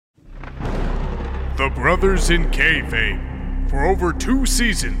The Brothers in Kayfabe. For over 2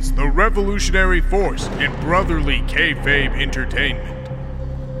 seasons, the revolutionary force in brotherly kayfabe entertainment.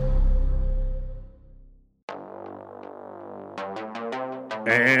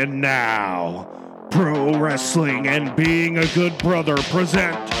 And now, Pro Wrestling and Being a Good Brother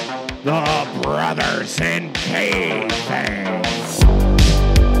present The Brothers in Kayfabe.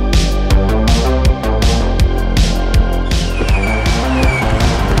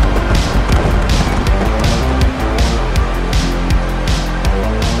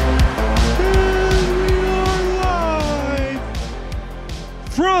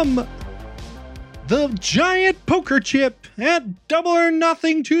 From the giant poker chip at Double or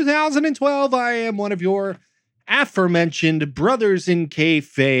Nothing 2012, I am one of your aforementioned Brothers in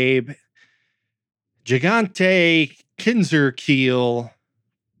Kayfabe, Gigante Kinzerkiel,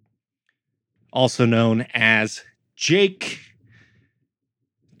 also known as Jake.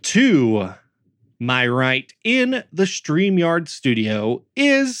 To my right in the StreamYard studio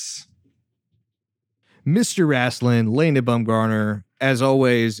is Mr. Wrestling, Landon Bumgarner. As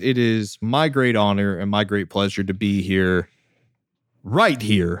always, it is my great honor and my great pleasure to be here, right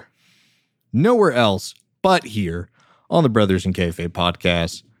here, nowhere else but here on the Brothers in Kayfabe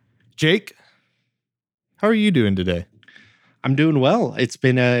podcast. Jake, how are you doing today? I'm doing well. It's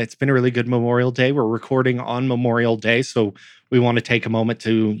been a really good Memorial Day. We're recording on Memorial Day, so we want to take a moment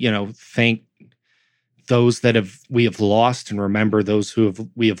to, thank those that we have lost and remember those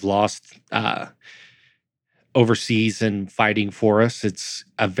we have lost overseas and fighting for us. It's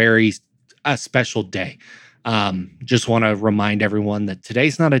a special day. Just want to remind everyone that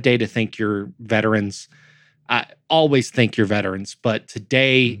today's not a day to thank your veterans. Always thank your veterans, but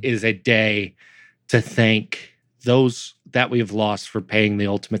today is a day to thank those that we have lost for paying the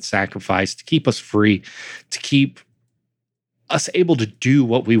ultimate sacrifice to keep us free, to keep us able to do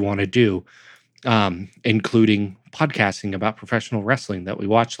what we want to do, including podcasting about professional wrestling that we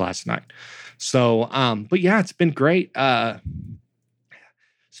watched last night. So, but yeah, it's been great. Started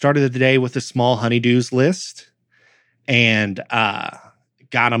the day with a small honeydews list and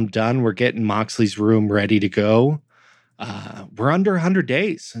got them done. We're getting Moxley's room ready to go. We're under 100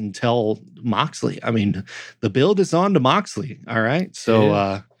 days until Moxley. I mean, the build is on to Moxley. All right.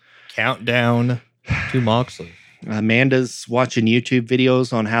 So, countdown to Moxley. Amanda's watching YouTube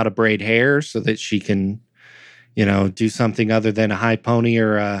videos on how to braid hair so that she can, do something other than a high pony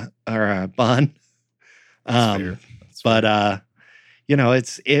or a bun. That's fair.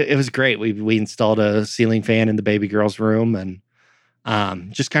 It was great. We installed a ceiling fan in the baby girl's room and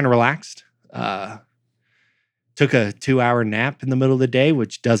just kind of relaxed. Took a 2-hour nap in the middle of the day,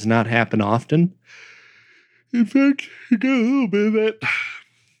 which does not happen often. In fact, I got a little bit of that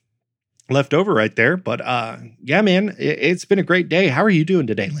left over right there. But yeah, man, it's been a great day. How are you doing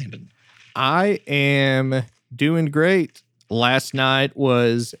today, Landon? I am doing great. Last night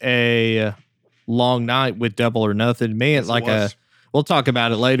was a long night with Double or Nothing. Man, Yes, we'll talk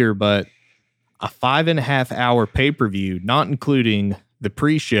about it later, but a 5.5 hour pay-per-view, not including the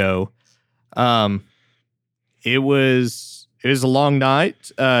pre-show. It was a long night.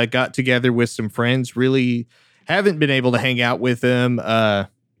 Got together with some friends. Really haven't been able to hang out with them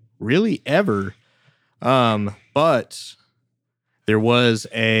really ever. But there was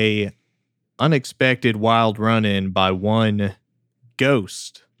a unexpected wild run-in by one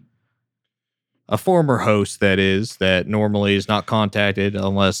Ghost, a former host that normally is not contacted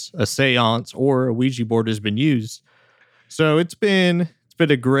unless a seance or a Ouija board has been used. So it's been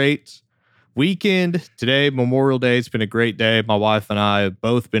a great weekend. Today, Memorial Day, it's been a great day. My wife and I have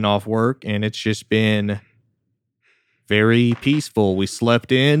both been off work, and it's just been very peaceful. We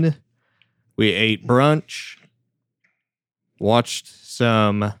slept in, we ate brunch, watched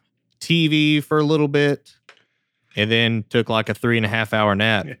some TV for a little bit, and then took like a 3.5 hour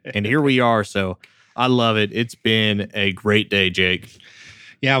nap. And here we are. So I love it. It's been a great day, Jake.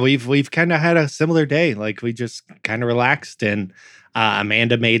 Yeah, we've kind of had a similar day. Like we just kind of relaxed, and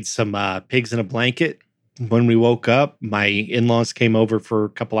Amanda made some pigs in a blanket when we woke up. My in-laws came over for a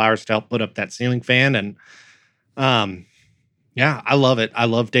couple hours to help put up that ceiling fan, and yeah, I love it. I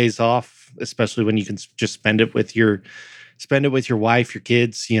love days off, especially when you can just spend it with your wife, your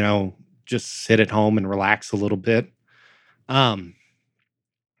kids. Just sit at home and relax a little bit. I'm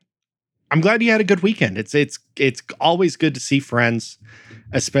glad you had a good weekend. It's always good to see friends,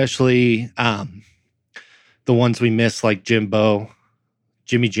 especially the ones we miss, like Jimbo,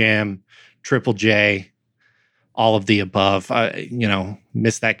 Jimmy Jam, Triple J, all of the above.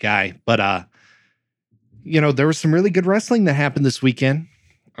 Miss that guy. But there was some really good wrestling that happened this weekend.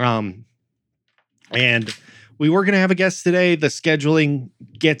 And we were going to have a guest today. The scheduling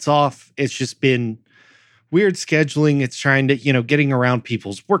gets off. It's just been weird scheduling. It's trying to, getting around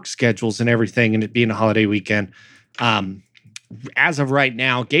people's work schedules and everything, and it being a holiday weekend. As of right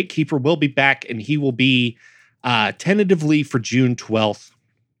now, Gatekeeper will be back, and he will be tentatively for June 12th.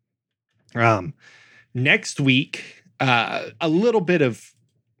 Next week, a little bit of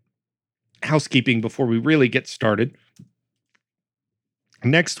housekeeping before we really get started.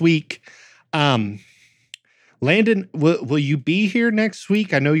 Next week, Landon, will you be here next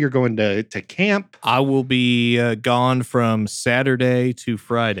week? I know you're going to camp. I will be gone from Saturday to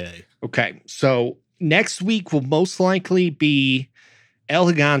Friday. Okay, so next week will most likely be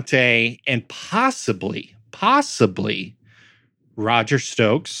El Gigante and possibly Roger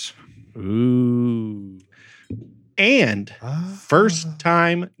Stokes. Ooh. And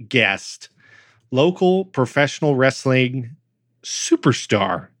first-time guest, local professional wrestling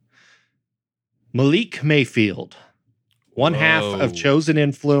superstar, Malik Mayfield, one half of Chosen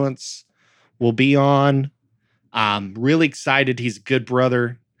Influence, will be on. Really excited. He's a good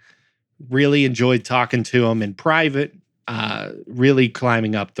brother. Really enjoyed talking to him in private. Really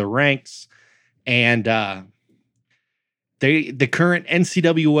climbing up the ranks. And the current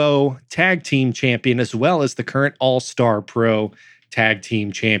NCWO tag team champion, as well as the current All-Star Pro tag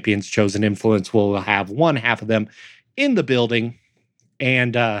team champions, Chosen Influence, will have one half of them in the building.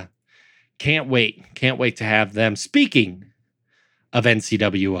 And can't wait to have them. Speaking of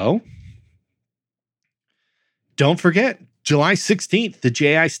NCWO, don't forget, July 16th, the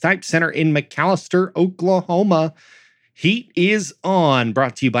J.I. Stipe Center in McAlester, Oklahoma. Heat is on,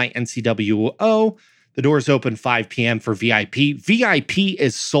 brought to you by NCWO. The doors open 5 p.m. for VIP. VIP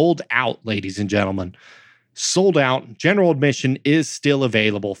is sold out, ladies and gentlemen. Sold out. General admission is still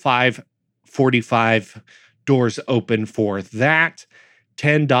available. 5:45 doors open for that.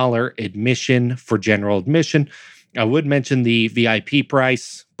 $10 admission for general admission. I would mention the VIP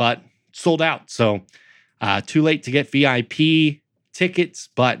price, but sold out. So too late to get VIP tickets,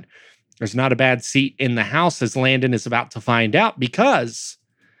 but there's not a bad seat in the house, as Landon is about to find out, because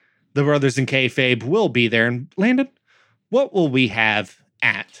the Brothers in Kayfabe will be there. And Landon, what will we have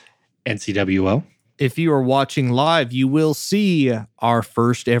at NCWO? If you are watching live, you will see our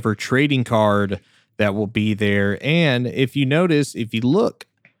first ever trading card that will be there. And if you notice, if you look,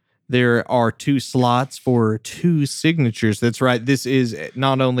 there are 2 slots for 2 signatures. That's right. This is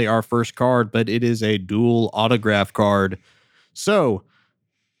not only our first card, but it is a dual autograph card. So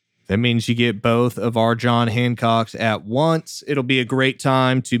that means you get both of our John Hancocks at once. It'll be a great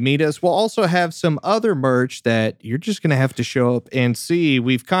time to meet us. We'll also have some other merch that you're just going to have to show up and see.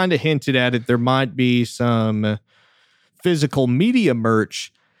 We've kind of hinted at it. There might be some physical media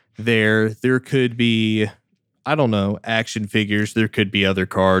merch there. There could be, I don't know, action figures. There could be other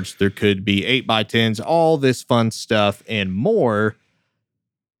cards. There could be 8x10s, all this fun stuff and more.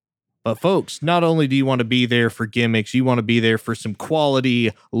 But folks, not only do you want to be there for gimmicks, you want to be there for some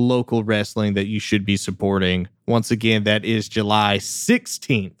quality local wrestling that you should be supporting. Once again, that is July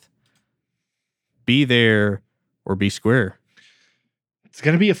 16th. Be there or be square. It's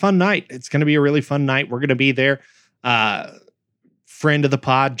going to be a fun night. It's going to be a really fun night. We're going to be there. Friend of the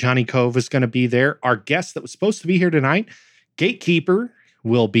pod, Johnny Cove, is going to be there. Our guest that was supposed to be here tonight, Gatekeeper,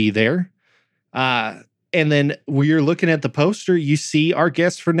 will be there. And then when you're looking at the poster, you see our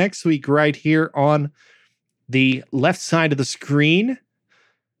guest for next week right here on the left side of the screen.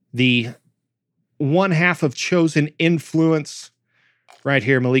 The one half of Chosen Influence right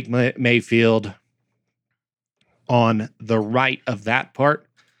here, Malik Mayfield, on the right of that part.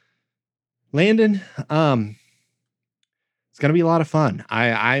 Landon, it's going to be a lot of fun.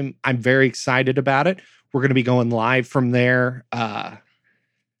 I'm very excited about it. We're going to be going live from there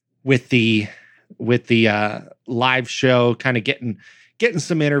with the live show, kind of getting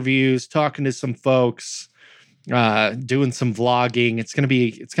some interviews, talking to some folks, doing some vlogging. It's going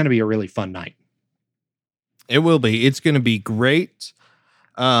to be a really fun night. It will be. It's going to be great.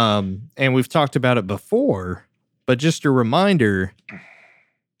 And we've talked about it before, but just a reminder,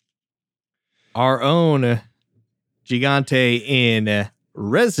 our own Gigante in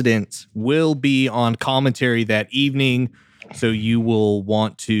residence will be on commentary that evening. So you will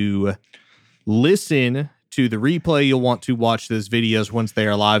want to listen to the replay. You'll want to watch those videos once they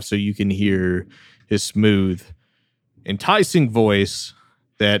are live so you can hear his smooth, enticing voice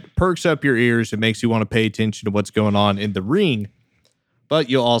that perks up your ears and makes you want to pay attention to what's going on in the ring. But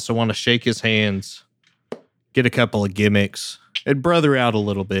you'll also want to shake his hands, get a couple of gimmicks, and brother out a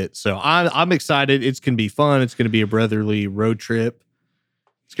little bit. So I'm excited. It's going to be fun. It's going to be a brotherly road trip.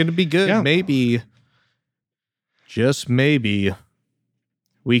 It's going to be good. Yeah. Maybe, just maybe,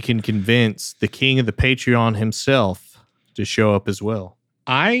 we can convince the king of the Patreon himself to show up as well.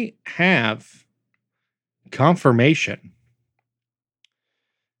 I have confirmation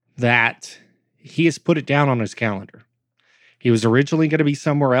that he has put it down on his calendar. He was originally going to be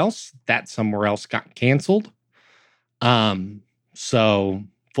somewhere else. That somewhere else got canceled. So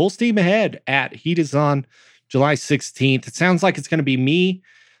full steam ahead at Heat is on July 16th. It sounds like it's going to be me,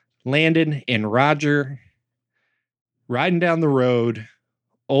 Landon, and Roger riding down the road,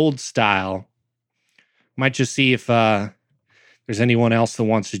 old style. Might just see if there's anyone else that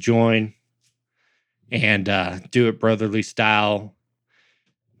wants to join and do it brotherly style.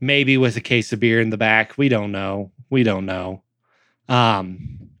 Maybe with a case of beer in the back. We don't know. But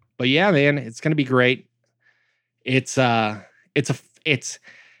yeah, man, it's going to be great. It's an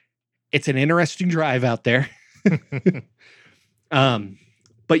interesting drive out there.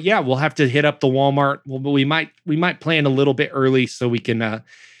 But yeah, we'll have to hit up the Walmart. Well, we might plan a little bit early so we can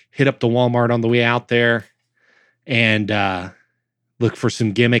hit up the Walmart on the way out there and look for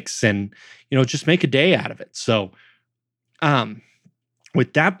some gimmicks and, just make a day out of it. So,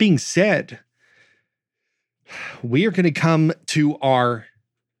 with that being said, we are going to come to our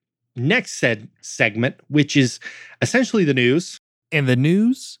next segment, which is essentially the news. And the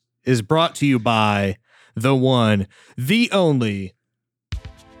news is brought to you by the one, the only.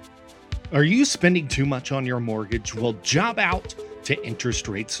 Are you spending too much on your mortgage? Well, job out to interest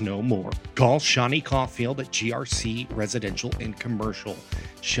rates no more. Call Shawnee Caulfield at GRC Residential and Commercial.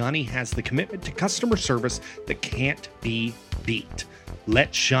 Shawnee has the commitment to customer service that can't be beat.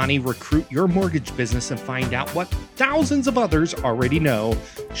 Let Shawnee recruit your mortgage business and find out what thousands of others already know.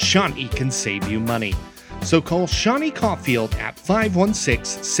 Shawnee can save you money. So call Shawnee Caulfield at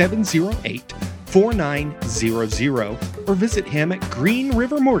 516-708-4900 or visit him at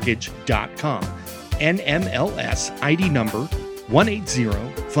greenrivermortgage.com. NMLS ID number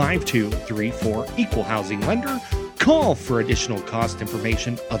 1805234, equal housing lender. Call for additional cost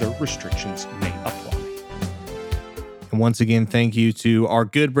information. Other restrictions may apply. And once again, thank you to our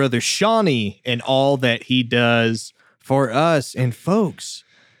good brother Shawnee and all that he does for us. And folks,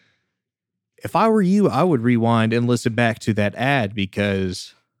 if I were you, I would rewind and listen back to that ad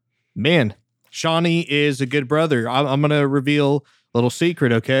because, man, Shawnee is a good brother. I'm going to reveal a little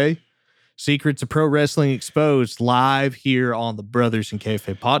secret, okay? Secrets of Pro Wrestling Exposed live here on the Brothers in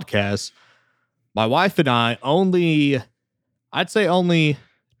Kayfabe podcast. My wife and I I'd say only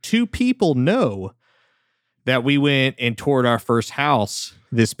 2 people know that we went and toured our first house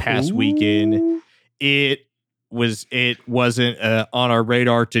this past weekend. It wasn't on our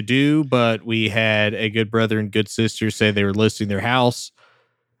radar to do, but we had a good brother and good sister say they were listing their house.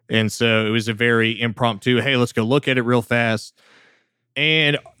 And so it was a very impromptu, hey, let's go look at it real fast.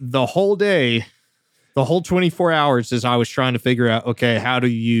 And the whole day, the whole 24 hours as I was trying to figure out, okay, how do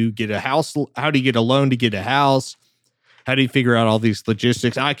you get a house? How do you get a loan to get a house? How do you figure out all these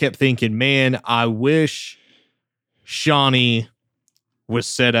logistics? I kept thinking, man, I wish Shawnee was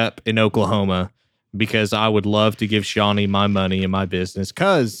set up in Oklahoma because I would love to give Shawnee my money and my business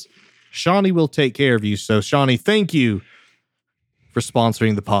because Shawnee will take care of you. So Shawnee, thank you for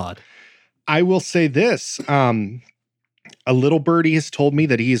sponsoring the pod. I will say this. A little birdie has told me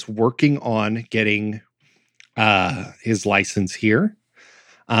that he is working on getting his license here.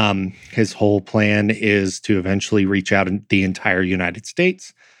 His whole plan is to eventually reach out in the entire United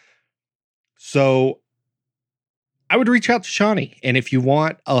States. So I would reach out to Shawnee. And if you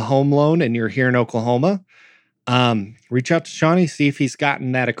want a home loan and you're here in Oklahoma, reach out to Shawnee, see if he's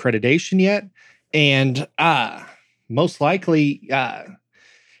gotten that accreditation yet. And most likely,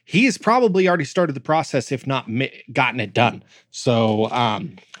 he has probably already started the process, if not gotten it done. So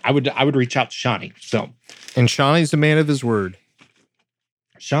I would reach out to Shawnee. And Shawnee's a man of his word.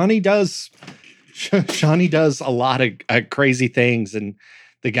 Shawnee does a lot of crazy things, and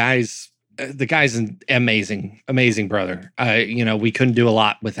the guy's an amazing brother. We couldn't do a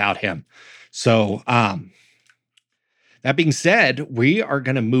lot without him. So that being said, we are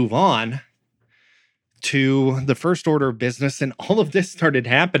going to move on to the first order of business. And all of this started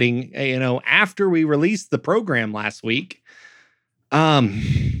happening, after we released the program last week.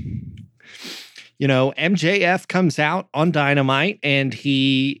 MJF comes out on Dynamite and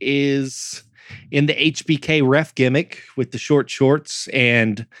he is in the HBK ref gimmick with the short shorts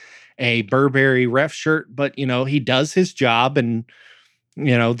and a Burberry ref shirt. But, he does his job and,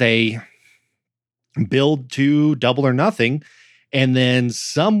 they build to Double or Nothing. And then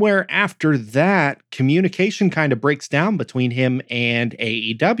somewhere after that, communication kind of breaks down between him and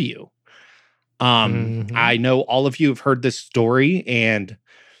AEW. I know all of you have heard this story, and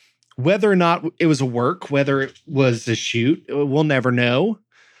whether or not it was a work, whether it was a shoot, we'll never know.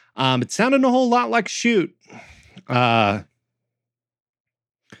 It sounded a whole lot like a shoot.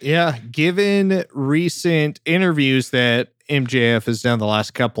 Yeah, given recent interviews that MJF has done the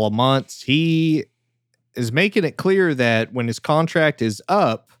last couple of months, he is making it clear that when his contract is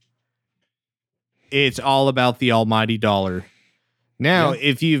up, it's all about the almighty dollar. Now,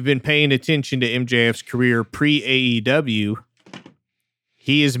 if you've been paying attention to MJF's career pre-AEW,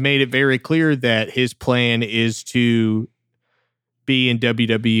 he has made it very clear that his plan is to be in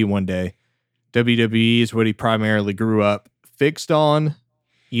WWE one day. WWE is what he primarily grew up fixed on.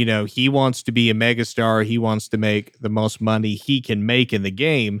 You know, he wants to be a megastar. He wants to make the most money he can make in the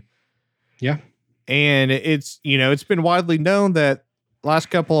game. Yeah. And it's been widely known that last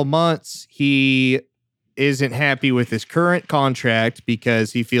couple of months, he isn't happy with his current contract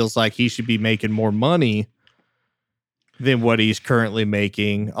because he feels like he should be making more money than what he's currently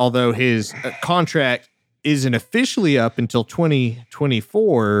making. Although his contract isn't officially up until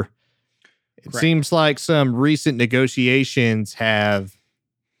 2024, it seems like some recent negotiations have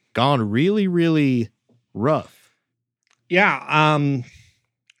gone really, really rough. Yeah.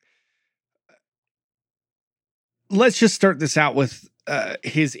 Let's just start this out with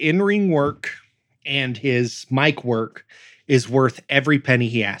his in-ring work and his mic work is worth every penny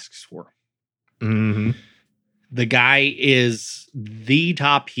he asks for. Mm-hmm. The guy is the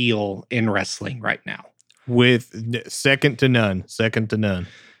top heel in wrestling right now. With second to none.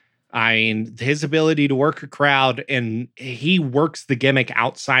 I mean, his ability to work a crowd, and he works the gimmick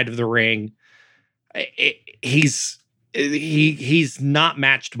outside of the ring. He's not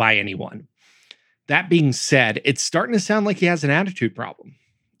matched by anyone. That being said, it's starting to sound like he has an attitude problem.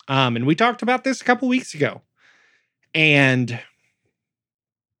 And we talked about this a couple weeks ago. And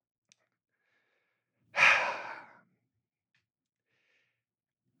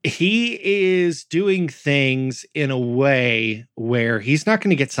he is doing things in a way where he's not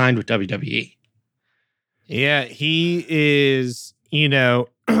going to get signed with WWE. Yeah, he is,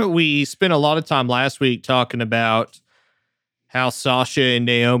 we spent a lot of time last week talking about how Sasha and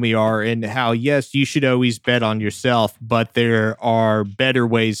Naomi are and how, yes, you should always bet on yourself, but there are better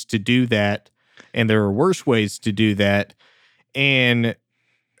ways to do that and there are worse ways to do that. And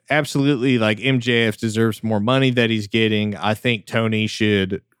absolutely, like, MJF deserves more money that he's getting. I think Tony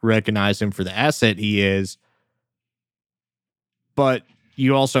should recognize him for the asset he is. But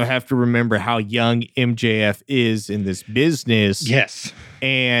you also have to remember how young MJF is in this business. Yes.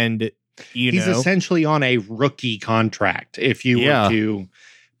 And he's essentially on a rookie contract. If you were to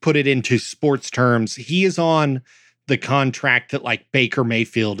put it into sports terms, he is on the contract that like Baker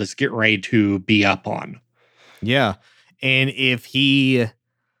Mayfield is getting ready to be up on. Yeah. And if he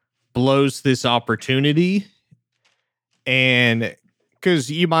blows this opportunity, and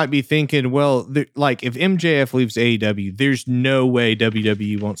because you might be thinking, well, like if MJF leaves AEW, there's no way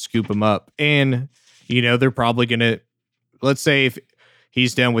WWE won't scoop him up. And, they're probably going to, let's say if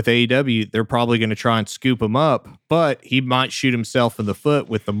he's done with AEW, they're probably going to try and scoop him up, but he might shoot himself in the foot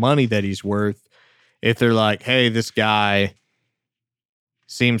with the money that he's worth. If they're like, hey, this guy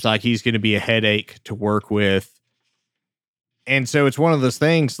seems like he's going to be a headache to work with. And so it's one of those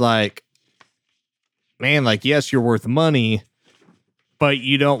things like, man, like, yes, you're worth money, but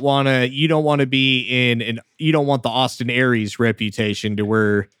you don't want to be and you don't want the Austin Aries reputation to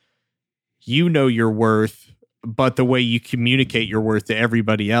where your worth, but the way you communicate your worth to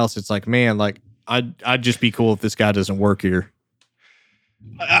everybody else, it's like, man, like I'd just be cool if this guy doesn't work here.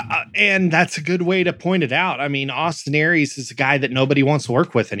 And that's a good way to point it out. I mean, Austin Aries is a guy that nobody wants to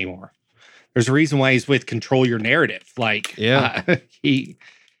work with anymore. There's a reason why he's with Control Your Narrative. Like, guys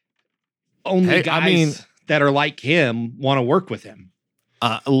that are like him want to work with him.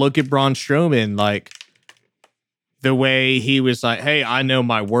 Look at Braun Strowman, like the way he was like, hey, I know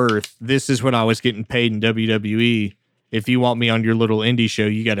my worth. This is what I was getting paid in WWE. If you want me on your little indie show,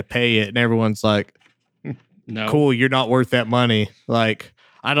 you got to pay it. And everyone's like, no, cool, you're not worth that money. Like,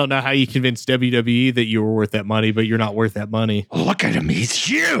 I don't know how you convinced WWE that you were worth that money, but you're not worth that money. Look at him. He's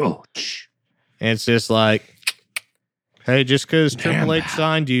huge. And it's just like, hey, just because Triple H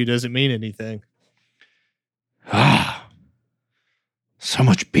signed you doesn't mean anything. So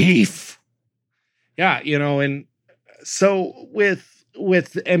much beef. Yeah, and so with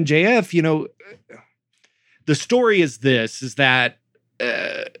MJF, the story is that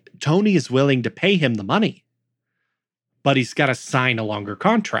Tony is willing to pay him the money, but he's got to sign a longer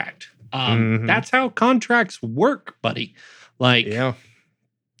contract. That's how contracts work, buddy. Like,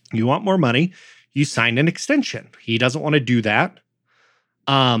 you want more money, you sign an extension. He doesn't want to do that.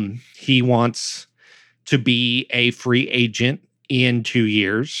 He wants to be a free agent in 2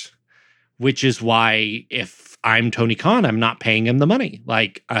 years, which is why if I'm Tony Khan, I'm not paying him the money.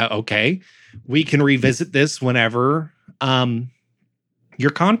 Like, okay, we can revisit this whenever,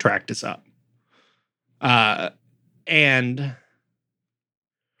 your contract is up. And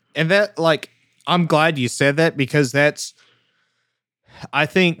that, like, I'm glad you said that, because I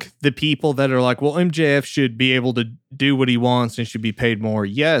think the people that are like, well, MJF should be able to do what he wants and should be paid more.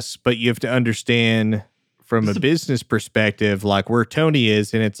 Yes, but you have to understand from a business perspective, like where Tony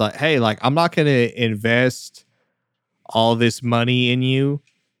is. And it's like, hey, like, I'm not going to invest all this money in you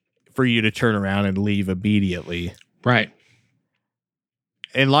for you to turn around and leave immediately. Right.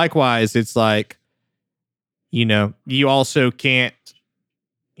 And likewise, it's like, you also can't,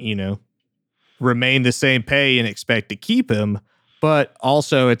 remain the same pay and expect to keep him. But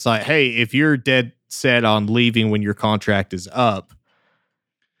also it's like, hey, if you're dead set on leaving when your contract is up,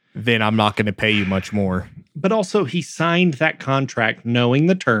 then I'm not going to pay you much more. But also he signed that contract knowing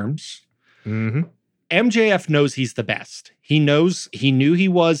the terms. Mm-hmm. MJF knows he's the best. He knew he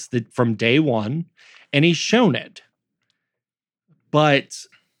was from day one, and he's shown it. But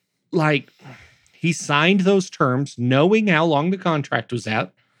like, he signed those terms knowing how long the contract was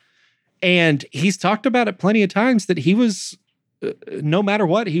at. And he's talked about it plenty of times that he was, no matter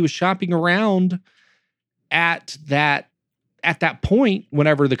what, he was shopping around at that point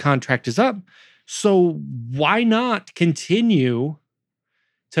whenever the contract is up. So why not continue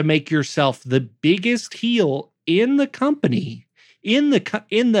to make yourself the biggest heel in the company, in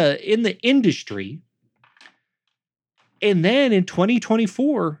the industry, and then in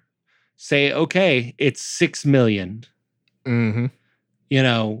 2024 say, okay, it's $6 million. Mm-hmm.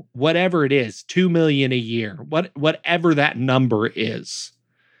 Whatever it is, $2 million a year, whatever that number is,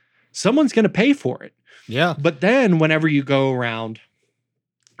 someone's going to pay for it. Yeah. But then whenever you go around,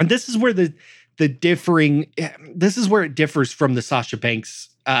 and this is where this is where it differs from the Sasha Banks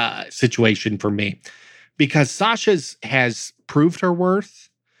situation for me, because Sasha has proved her worth.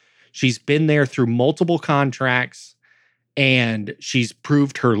 She's been there through multiple contracts, and she's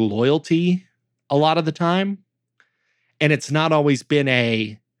proved her loyalty a lot of the time. And it's not always been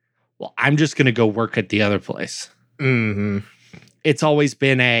well, I'm just going to go work at the other place. Mm-hmm. It's always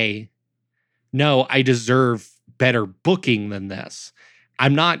been no, I deserve better booking than this.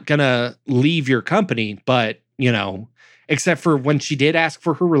 I'm not going to leave your company, but, except for when she did ask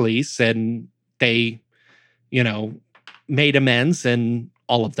for her release and they, made amends and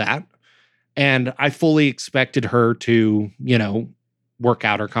all of that. And I fully expected her to, work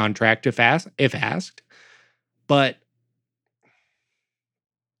out her contract if asked. But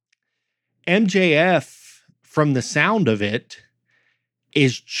MJF, from the sound of it,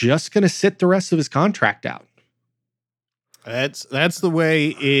 is just going to sit the rest of his contract out. That's the way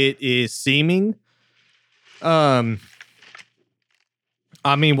it is seeming. I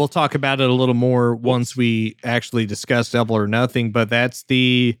mean, we'll talk about it a little more once we actually discuss Double or Nothing, but that's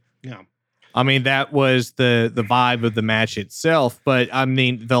I mean, that was the vibe of the match itself. But I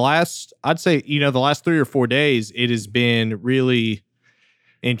mean, I'd say, the last 3 or 4 days, it has been really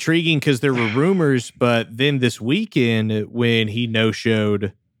intriguing because there were rumors, but then this weekend when he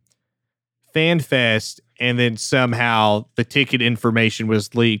no-showed FanFest, and then somehow the ticket information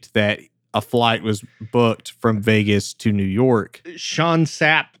was leaked that a flight was booked from Vegas to New York. Sean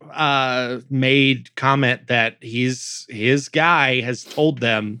Sapp made comment that his guy has told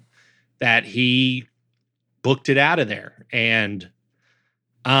them that he booked it out of there. And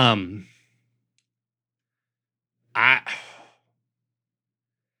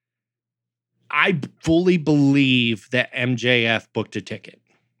I fully believe that MJF booked a ticket.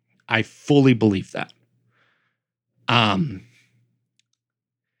 I fully believe that.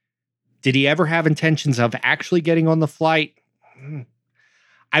 Did he ever have intentions of actually getting on the flight?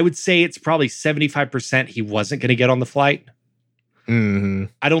 I would say it's probably 75% he wasn't going to get on the flight. Mm-hmm.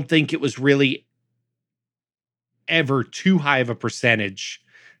 I don't think it was really ever too high of a percentage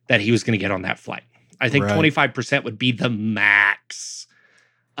that he was going to get on that flight. I think 25% would be the max.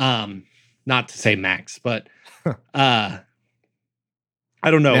 Not to say max, but I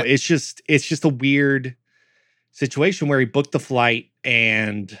don't know. It's just a weird situation where he booked the flight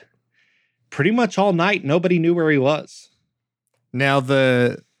and pretty much all night nobody knew where he was. Now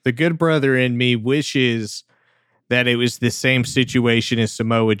the good brother in me wishes that it was the same situation as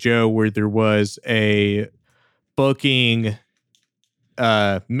Samoa Joe, where there was a booking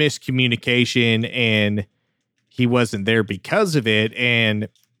miscommunication and he wasn't there because of it. And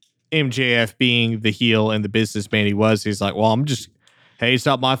MJF, being the heel and the businessman he was, he's like, well, hey, it's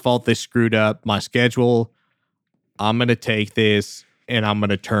not my fault they screwed up my schedule. I'm going to take this and I'm going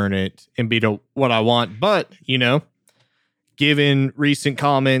to turn it and be what I want. But, given recent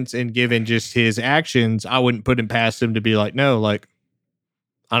comments and given just his actions, I wouldn't put him past him to be like, no, like,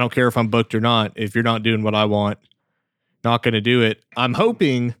 I don't care if I'm booked or not. If you're not doing what I want, not going to do it. I'm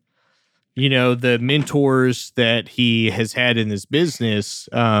hoping, the mentors that he has had in this business,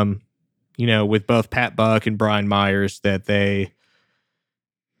 with both Pat Buck and Brian Myers, that they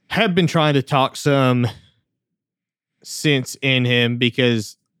have been trying to talk some sense in him,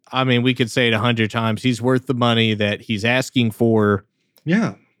 because we could say it 100 times. He's worth the money that he's asking for.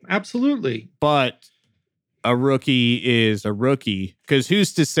 Yeah, absolutely. But a rookie is a rookie, because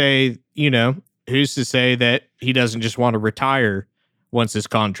who's to say that he doesn't just want to retire once his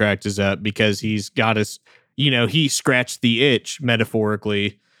contract is up, because he's got his, he scratched the itch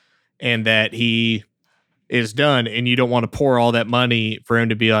metaphorically, and that he is done, and you don't want to pour all that money for him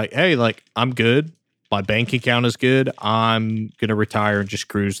to be like, hey, like, I'm good. My bank account is good. I'm going to retire and just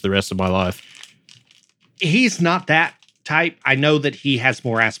cruise the rest of my life. He's not that type. I know that he has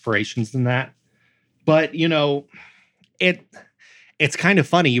more aspirations than that. But, it's kind of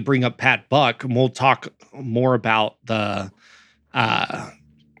funny you bring up Pat Buck, and we'll talk more about the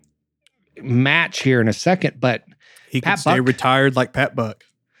match here in a second. But he can stay retired like Pat Buck.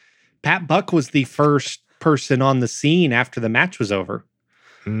 Pat Buck was the first person on the scene after the match was over.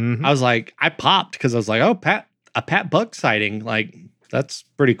 Mm-hmm. I was like, I popped because I was like, oh, a Pat Buck sighting. Like, that's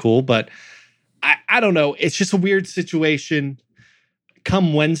pretty cool. But I don't know. It's just a weird situation.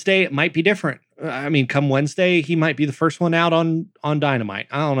 Come Wednesday, it might be different. Come Wednesday, he might be the first one out on Dynamite.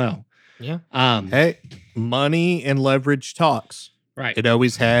 I don't know. Yeah. Hey, money and leverage talks. Right. It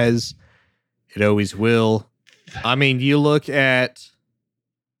always has. It always will. You look at,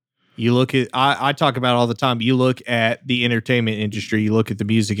 I talk about it all the time. You look at the entertainment industry, you look at the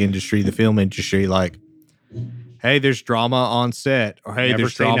music industry, the film industry, like, hey, there's drama on set, or hey,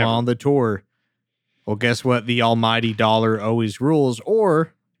 there's drama on the tour. Well, guess what? The almighty dollar always rules.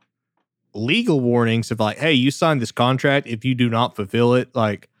 Or legal warnings of like, hey, you signed this contract. If you do not fulfill it,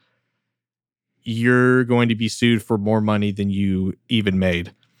 like, you're going to be sued for more money than you even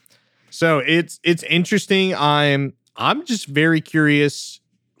made. So it's interesting. I'm just very curious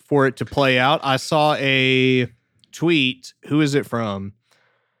for it to play out. I saw a tweet. Who is it from?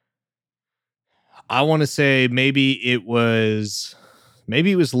 I want to say maybe it was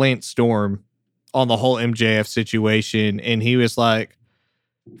Lance Storm on the whole MJF situation, and he was like,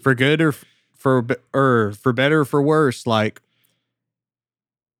 for good or for better or for worse, like,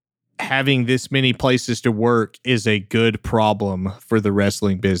 having this many places to work is a good problem for the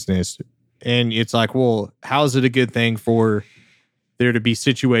wrestling business. And it's like, well, how is it a good thing for there to be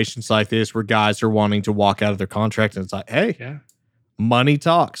situations like this where guys are wanting to walk out of their contract? And it's like, hey, yeah, money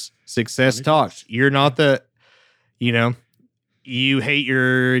talks, success talks. You're not you hate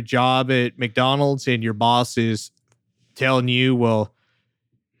your job at McDonald's and your boss is telling you, well,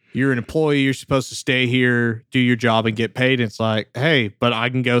 you're an employee, you're supposed to stay here, do your job, and get paid. And it's like, hey, but I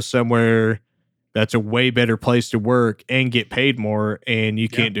can go somewhere that's a way better place to work and get paid more, and you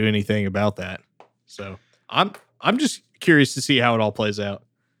can't do anything about that. So I'm just curious to see how it all plays out.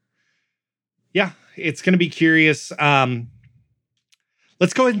 Yeah, it's going to be curious. Let's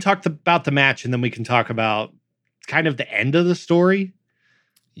go ahead and talk about the match, and then we can talk about kind of the end of the story.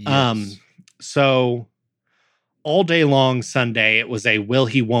 Yes. So all day long Sunday, it was a will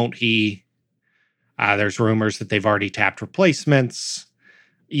he, won't he. There's rumors that they've already tapped replacements.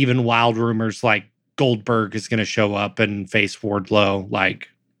 Even wild rumors like Goldberg is going to show up and face Wardlow.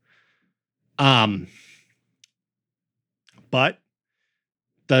 But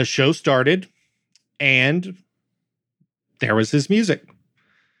the show started, and there was his music.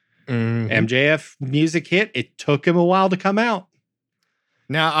 Mm-hmm. MJF music hit. It took him a while to come out.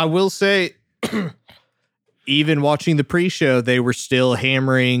 Now, I will say, even watching the pre-show, they were still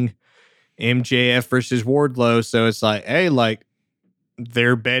hammering MJF versus Wardlow. So it's like, hey, like,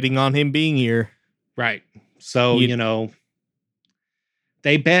 they're betting on him being here. Right. So,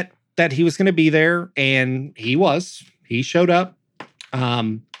 they bet that he was going to be there, and he was. He showed up.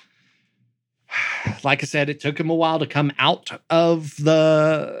 Like I said, it took him a while to come out of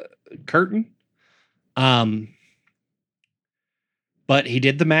the curtain. But he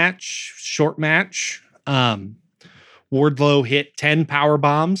did the match, short match. Wardlow hit 10 power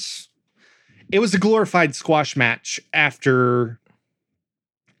bombs. It was a glorified squash match after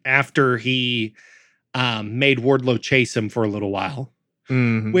he made Wardlow chase him for a little while,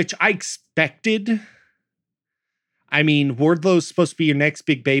 which I expected. Wardlow's supposed to be your next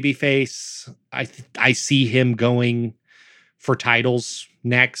big baby face. I see him going for titles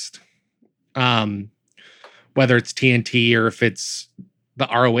next. Whether it's TNT or if it's the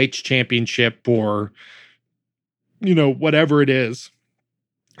ROH championship or, whatever it is.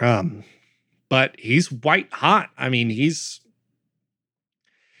 But he's white hot. He's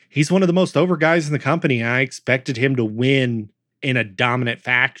he's one of the most over guys in the company. I expected him to win in a dominant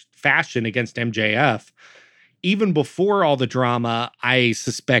fashion against MJF. Even before all the drama, I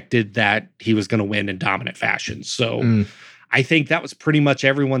suspected that he was going to win in dominant fashion. So I think that was pretty much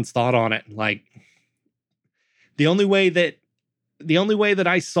everyone's thought on it. Like, the only way that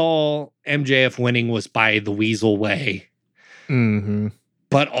I saw MJF winning was by the Weasel way. Mm-hmm.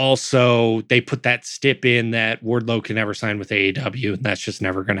 But also they put that stip in that Wardlow can never sign with AEW, and that's just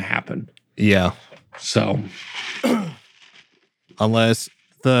never going to happen. Yeah. So unless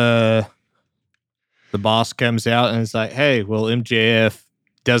the boss comes out and it's like, hey, well, MJF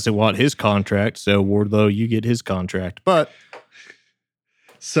doesn't want his contract, so Wardlow, you get his contract. But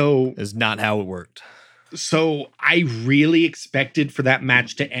so is not how it worked. So I really expected for that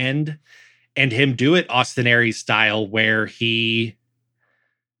match to end and him do it Austin Aries style, where he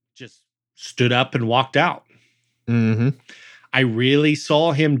just stood up and walked out. Mm-hmm. I really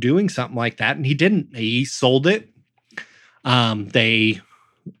saw him doing something like that, and he didn't. He sold it. They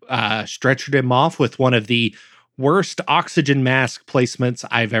stretchered him off with one of the worst oxygen mask placements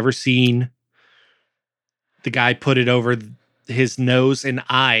I've ever seen. The guy put it over his nose and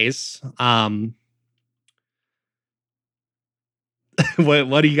eyes.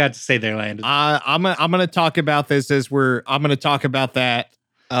 What do you got to say there, Landon? I'm gonna talk about this I'm gonna talk about that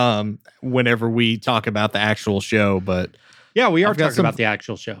whenever we talk about the actual show. But yeah, we are talking about the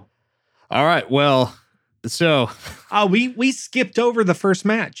actual show. All right. Well, so we skipped over the first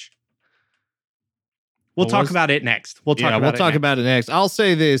match. We'll talk about it next. We'll talk about it next. I'll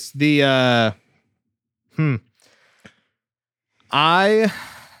say this: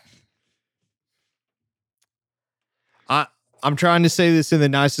 I'm trying to say this in the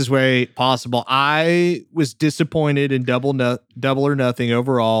nicest way possible. I was disappointed in Double or Nothing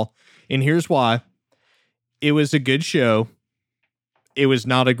overall, and here's why. It was a good show. It was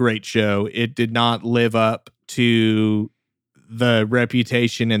not a great show. It did not live up to the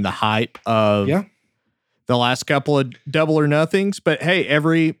reputation and the hype of the last couple of Double or Nothings. But hey,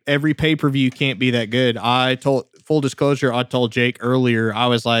 every pay-per-view can't be that good. Full disclosure, I told Jake earlier, I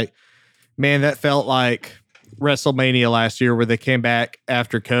was like, man, that felt like WrestleMania last year, where they came back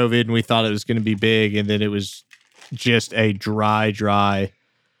after COVID and we thought it was going to be big, and then it was just a dry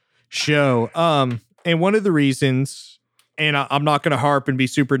show. And one of the reasons, and I'm not going to harp and be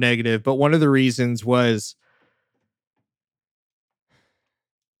super negative, but one of the reasons was,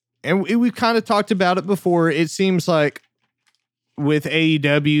 and we've kind of talked about it before, it seems like with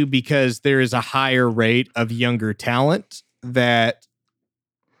AEW, because there is a higher rate of younger talent, that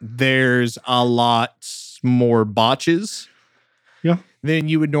there's a lot more botches than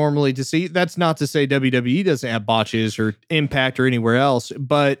you would normally to see. That's not to say WWE doesn't have botches, or Impact, or anywhere else,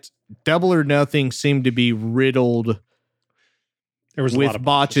 but Double or Nothing seemed to be riddled with a lot of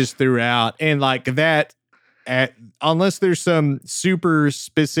botches throughout. And like that, unless there's some super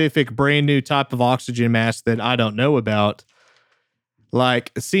specific brand new type of oxygen mask that I don't know about,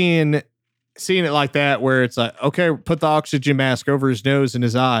 like seeing it like that, where it's like, okay, put the oxygen mask over his nose and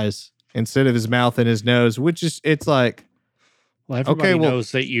his eyes instead of his mouth and his nose, which is, it's like, well, everybody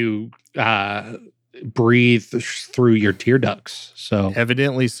knows that you breathe through your tear ducts. So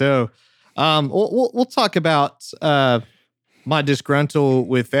evidently so. We'll talk about my disgruntle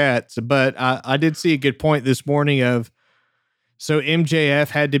with that, but I did see a good point this morning of, so MJF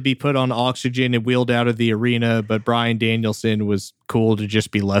had to be put on oxygen and wheeled out of the arena, but Bryan Danielson was cool to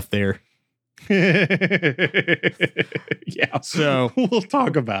just be left there. Yeah, so we'll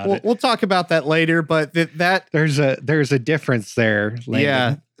talk about it. We'll talk about that later, but that there's a difference there, Landon.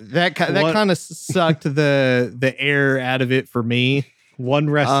 Yeah, that kind of sucked the air out of it for me. One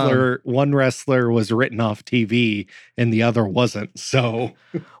wrestler was written off TV and the other wasn't. So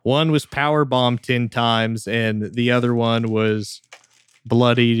one was powerbombed 10 times and the other one was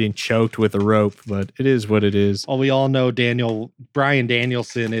bloodied and choked with a rope, but it is what it is. Well, we all know Bryan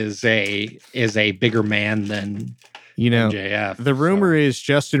Danielson is a bigger man than MJF. The rumor is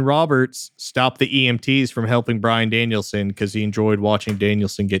Justin Roberts stopped the EMTs from helping Bryan Danielson because he enjoyed watching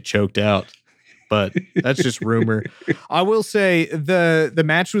Danielson get choked out. But that's just rumor. I will say the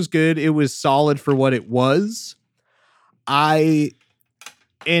match was good. It was solid for what it was. And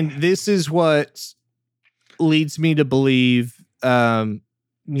this is what leads me to believe, the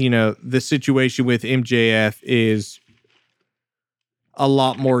situation with MJF is a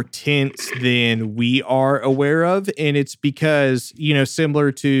lot more tense than we are aware of. And it's because,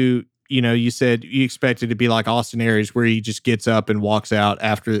 similar to, you said you expect it to be like Austin Aries, where he just gets up and walks out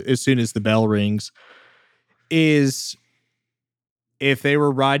as soon as the bell rings. Is if they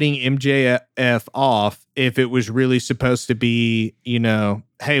were writing MJF off, if it was really supposed to be,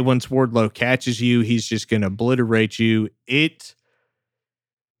 hey, once Wardlow catches you, he's just going to obliterate you. It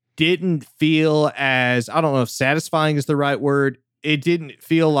didn't feel as, I don't know if satisfying is the right word. It didn't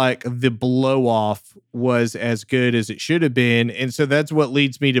feel like the blow off was as good as it should have been. And so that's what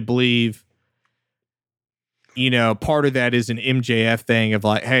leads me to believe, part of that is an MJF thing of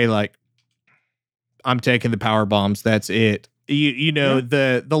like, hey, like, I'm taking the power bombs. That's it.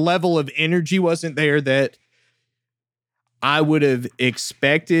 The level of energy wasn't there that I would have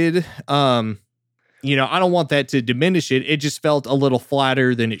expected. I don't want that to diminish it. It just felt a little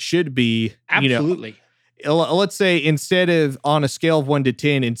flatter than it should be. Absolutely. Let's say instead of on a scale of 1 to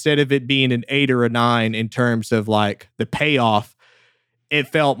 10, instead of it being an 8 or a 9 in terms of like the payoff, it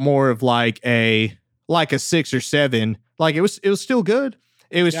felt more of like a 6 or 7. Like it was still good.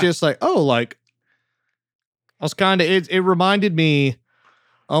 It was just like, oh, like I was kind of, it reminded me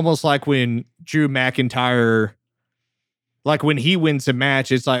almost like when Drew McIntyre, like when he wins a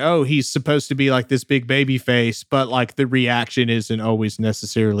match, it's like, oh, he's supposed to be like this big baby face, but like the reaction isn't always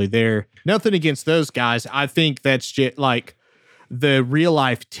necessarily there. Nothing against those guys. I think that's just like the real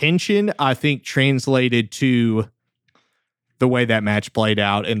life tension, I think translated to the way that match played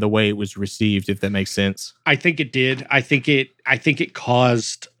out and the way it was received, if that makes sense. I think it did. I think it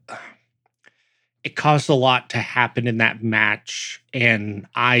caused a lot to happen in that match and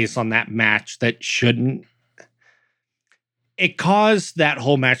eyes on that match that shouldn't. It caused that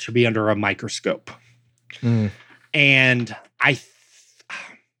whole match to be under a microscope. And I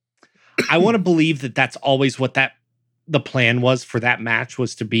want to believe that that's always what the plan was for that match,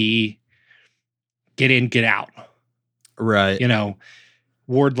 was to be get in, get out. Right.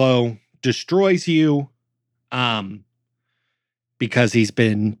 Wardlow destroys you because he's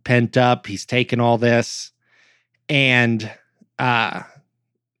been pent up. He's taken all this. And then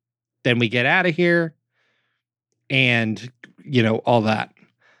we get out of here and, all that.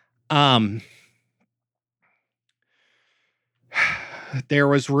 There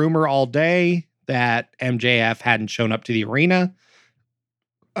was rumor all day that MJF hadn't shown up to the arena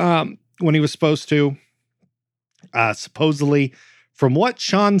when he was supposed to. Supposedly, from what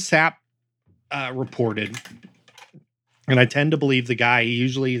Sean Sapp reported, and I tend to believe the guy, he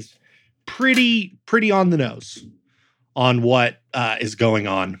usually is pretty on the nose on what is going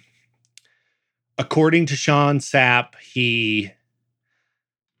on. According to Sean Sapp, he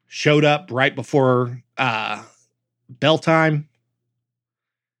showed up right before bell time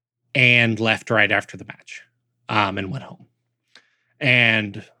and left right after the match and went home.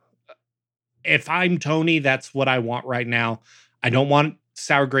 And if I'm Tony, that's what I want right now. I don't want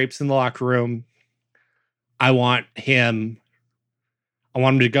sour grapes in the locker room. I want him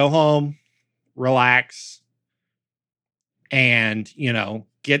to go home, relax, and,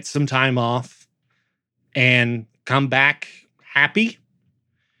 get some time off and come back happy,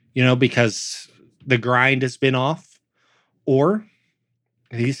 because the grind has been off, or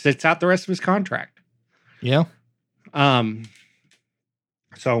he sits out the rest of his contract. Yeah.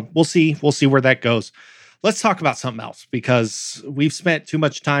 So we'll see where that goes. Let's talk about something else because we've spent too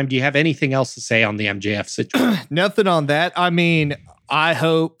much time. Do you have anything else to say on the MJF situation? Nothing on that. I mean, I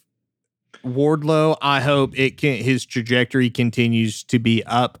hope Wardlow, his trajectory continues to be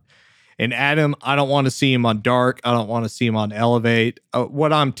up. And Adam, I don't want to see him on Dark. I don't want to see him on Elevate.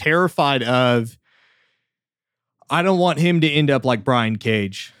 What I'm terrified of, I don't want him to end up like Brian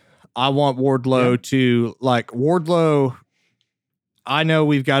Cage. I want Wardlow to, like, Wardlow, I know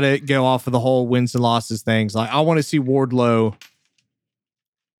we've got to go off of the whole wins and losses things. Like, I want to see Wardlow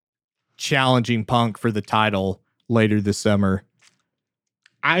challenging Punk for the title later this summer.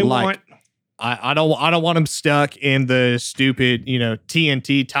 I don't want him stuck in the stupid,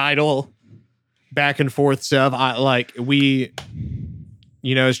 TNT title back and forth stuff. As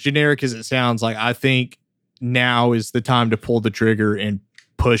generic as it sounds, like, I think now is the time to pull the trigger and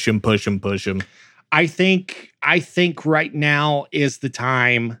push him. I think right now is the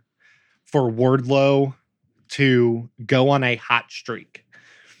time for Wardlow to go on a hot streak.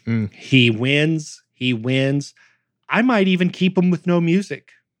 He wins. I might even keep him with no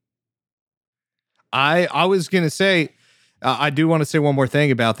music. I was going to say, I do want to say one more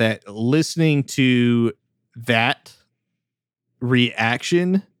thing about that. Listening to that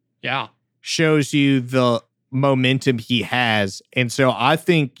reaction shows you the momentum he has. And so I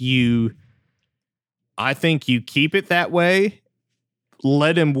think you keep it that way,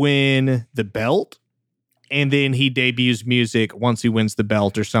 let him win the belt, and then he debuts music once he wins the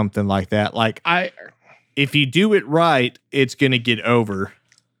belt or something like that. Like, if you do it right, it's going to get over.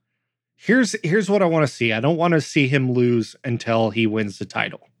 Here's what I want to see. I don't want to see him lose until he wins the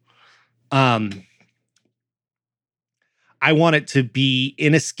title. I want it to be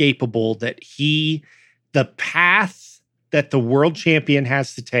inescapable that the path that the world champion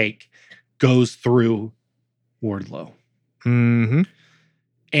has to take goes through Wardlow. Mm-hmm.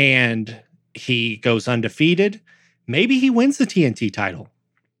 And he goes undefeated. Maybe he wins the TNT title.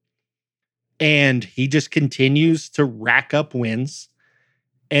 And he just continues to rack up wins.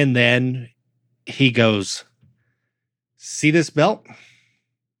 And then he goes, see this belt? I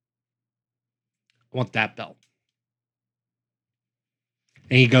want that belt.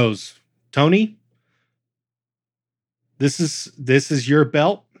 And he goes, Tony, this is your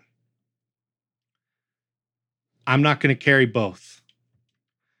belt. I'm not going to carry both.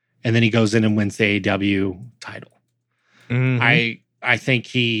 And then he goes in and wins the AEW title. Mm-hmm. I think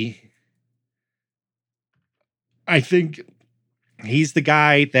he's the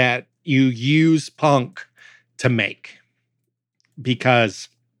guy that you use Punk to make, because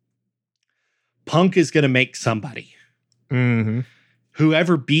Punk is going to make somebody. Mm-hmm.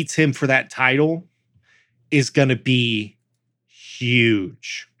 Whoever beats him for that title is going to be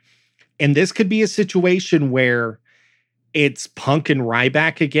huge. And this could be a situation where it's Punk and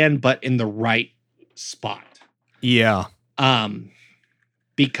Ryback again, but in the right spot. Yeah.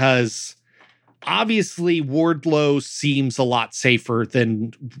 Because obviously Wardlow seems a lot safer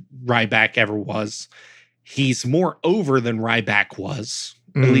than Ryback ever was. He's more over than Ryback was,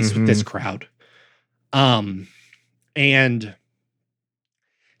 at least with this crowd. And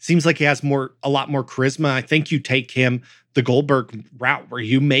seems like he has a lot more charisma. I think you take him the Goldberg route where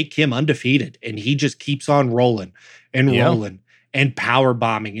you make him undefeated and he just keeps on rolling and rolling and power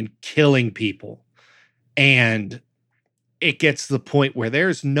bombing and killing people. And it gets to the point where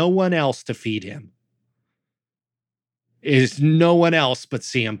there's no one else to feed him. It is no one else but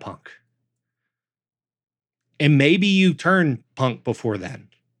CM Punk. And maybe you turn Punk before then.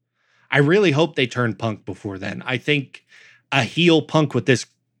 I really hope they turn Punk before then. I think a heel Punk with this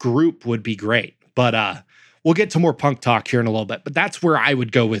group would be great. But we'll get to more Punk talk here in a little bit. But that's where I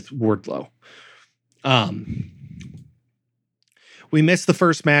would go with Wardlow. We missed the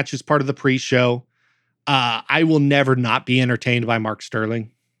first match as part of the pre-show. I will never not be entertained by Mark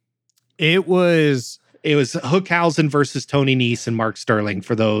Sterling. It was Hookhausen versus Tony Nese and Mark Sterling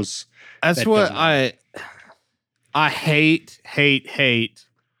for those. That's what I hate.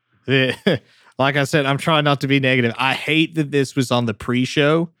 Like I said, I'm trying not to be negative. I hate that this was on the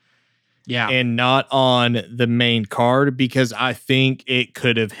pre-show. Yeah. And not on the main card, because I think it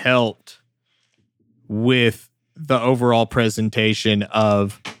could have helped with the overall presentation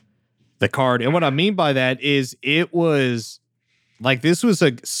of the card. And what I mean by that is it was like, this was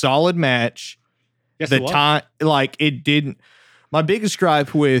a solid match. Yes, the time, like, it didn't. My biggest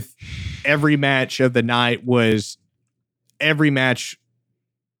gripe with every match of the night was every match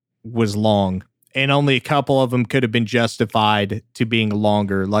was long, and only a couple of them could have been justified to being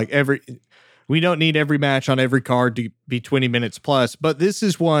longer. Like, we don't need every match on every card to be 20 minutes plus, but this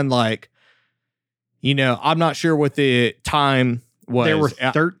is one, like, you know, I'm not sure what the time was. There were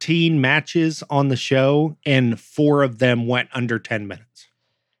 13 matches on the show, and 4 of them went under 10 minutes.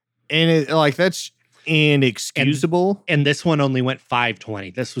 And that's inexcusable. And this one only went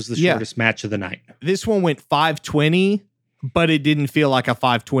 5:20. This was the shortest match of the night. This one went 5:20, but it didn't feel like a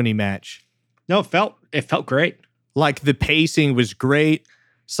 5:20 match. No, it felt great. Like, the pacing was great.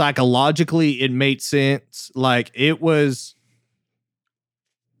 Psychologically, it made sense. Like,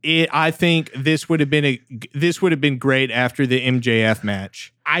 I think this would have been great after the MJF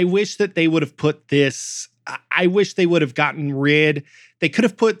match. I wish that they would have put this. I wish they would have gotten rid. They could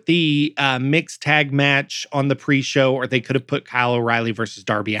have put the mixed tag match on the pre-show, or they could have put Kyle O'Reilly versus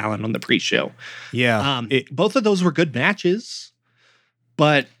Darby Allin on the pre-show. Yeah. Both of those were good matches,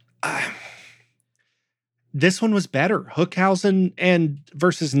 but this one was better. Hookhausen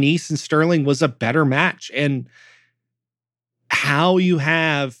versus Nese and Sterling was a better match. And how you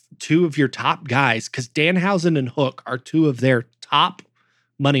have 2 of your top guys, because Danhausen and Hook are 2 of their top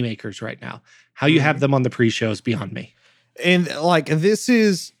moneymakers right now. How you have them on the pre-show is beyond me. And, like, this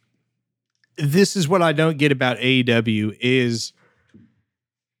is what I don't get about AEW is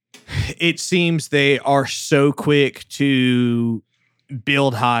it seems they are so quick to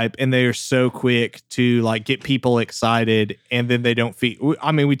build hype, and they are so quick to, like, get people excited, and then they don't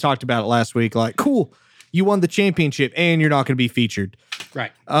I mean, we talked about it last week, like, cool, you won the championship and you're not going to be featured.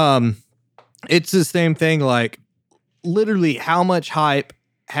 Right. It's the same thing. Like, literally how much hype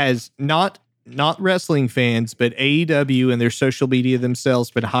has not wrestling fans, but AEW and their social media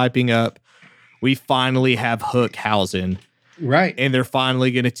themselves been hyping up. We finally have Hookhausen. Right. And they're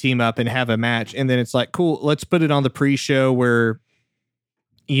finally going to team up and have a match. And then it's like, cool, let's put it on the pre-show where,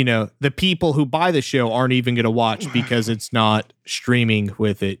 the people who buy the show aren't even going to watch because it's not streaming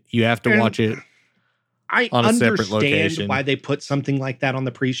with it. You have to watch it on a separate location. I understand why they put something like that on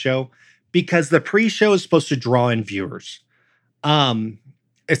the pre-show, because the pre-show is supposed to draw in viewers.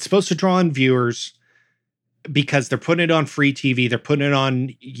 It's supposed to draw in viewers because they're putting it on free TV. They're putting it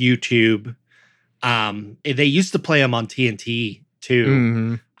on YouTube. They used to play them on TNT too.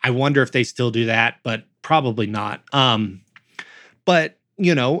 Mm-hmm. I wonder if they still do that, but probably not. But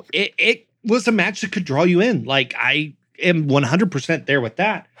it was a match that could draw you in. Like, I am 100% there with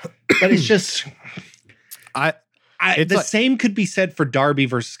that, but it's just, same could be said for Darby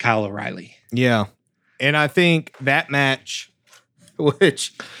versus Kyle O'Reilly. Yeah. And I think that match,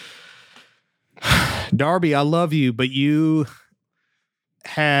 which Darby, I love you, but you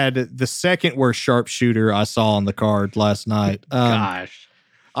had the second worst sharpshooter I saw on the card last night. Gosh.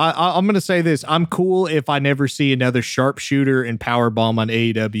 I'm going to say this. I'm cool if I never see another sharpshooter and powerbomb on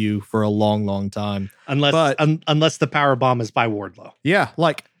AEW for a long, long time. Unless the powerbomb is by Wardlow. Yeah.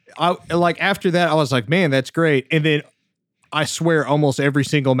 Like after that, I was like, man, that's great. And then I swear almost every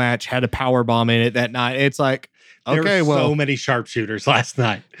single match had a powerbomb in it that night. It's like, there were so many sharpshooters last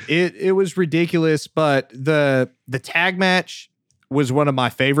night. It was ridiculous, but the tag match was one of my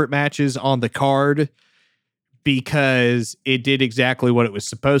favorite matches on the card, because it did exactly what it was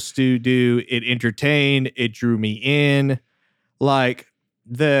supposed to do. It entertained. It drew me in. Like,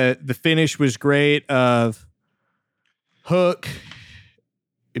 the finish was great of Hook.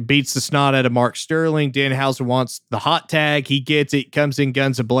 It beats the snot out of Mark Sterling. Danhausen wants the hot tag. He gets it. Comes in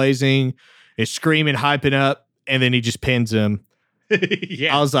guns a-blazing. Is screaming, hyping up, and then he just pins him.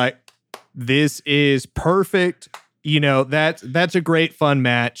 Yeah. I was like, this is perfect. That's a great, fun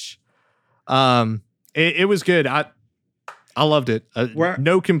match. It was good. I loved it.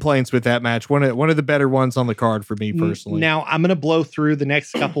 No complaints with that match. One of the better ones on the card for me personally. Now I'm going to blow through the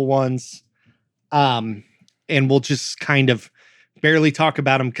next couple ones, and we'll just kind of barely talk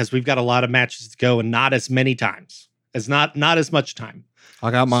about them because we've got a lot of matches to go and not as many times. It's not as much time.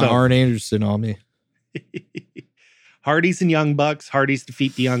 I got my Arn Anderson on me. Hardys and Young Bucks. Hardys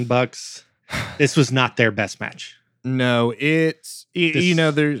defeat the Young Bucks. This was not their best match. No,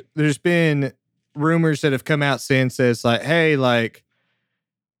 there's been rumors that have come out since that's like, hey, like,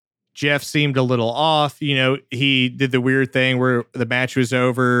 Jeff seemed a little off. He did the weird thing where the match was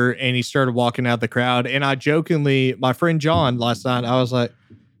over and he started walking out the crowd. And I jokingly, my friend John last night, I was like,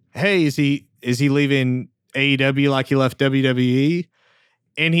 hey, is he leaving AEW like he left WWE?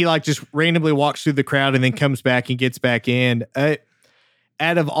 And he like just randomly walks through the crowd and then comes back and gets back in.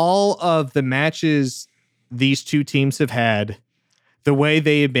 Out of all of the matches these two teams have had, the way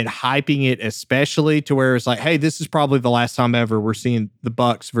they have been hyping it, especially to where it's like, hey, this is probably the last time ever we're seeing the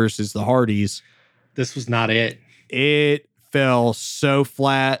Bucks versus the Hardys. This was not it. It fell so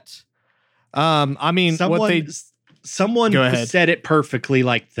flat. I mean, someone said it perfectly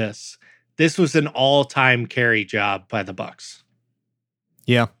like this. This was an all-time carry job by the Bucks.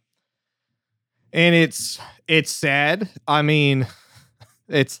 Yeah. And it's sad. I mean,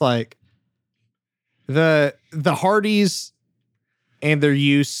 it's like the Hardys and their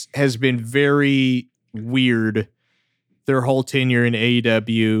use has been very weird their whole tenure in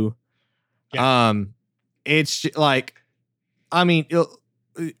AEW. Yeah. It's like, I mean,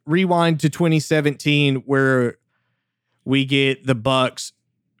 rewind to 2017 where we get the Bucks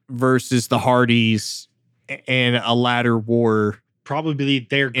versus the Hardys and a ladder war. Probably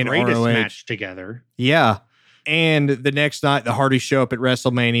their greatest match together. Yeah. And the next night, the Hardys show up at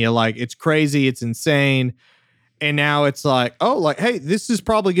WrestleMania. Like, it's crazy. It's insane. And now it's like, oh, like, hey, this is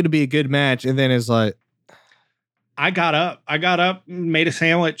probably going to be a good match. And then it's like, I got up, made a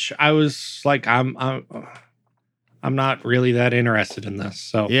sandwich. I was like, I'm not really that interested in this.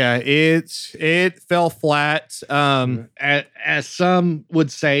 So yeah, it fell flat. As some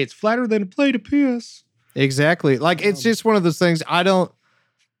would say, it's flatter than a plate of piss. Exactly. Like, it's just one of those things.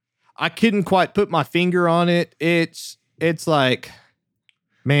 I couldn't quite put my finger on it. It's like,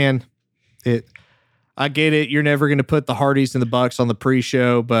 man, I get it. You're never going to put the Hardys and the Bucks on the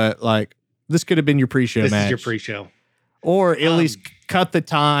pre-show, but like, this could have been your pre-show match. This is your pre-show. Or at least cut the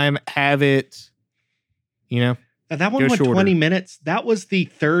time, have it, Now that one went shorter. 20 minutes. That was the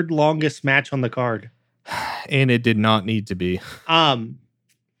third longest match on the card. And it did not need to be.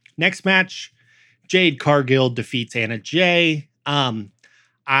 Next match, Jade Cargill defeats Anna Jay.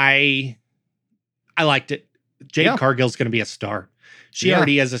 I liked it. Jade Cargill's going to be a star. She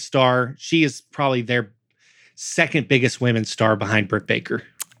already is a star. She is probably their second biggest women's star behind Britt Baker.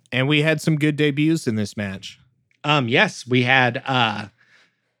 And we had some good debuts in this match. Yes, we had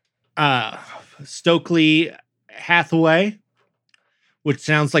Stokely Hathaway which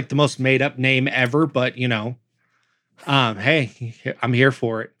sounds like the most made up name ever, but hey, I'm here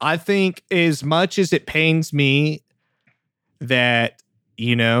for it. I think as much as it pains me that,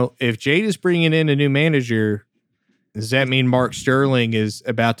 if Jade is bringing in a new manager, does that mean Mark Sterling is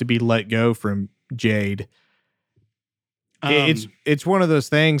about to be let go from Jade? It's one of those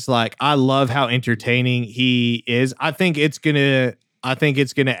things. Like, I love how entertaining he is. I think it's gonna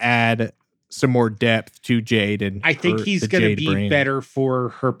add some more depth to Jade, and I think he's gonna be brand. better for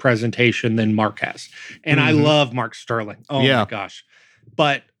her presentation than Mark has. And I love Mark Sterling. Oh my gosh.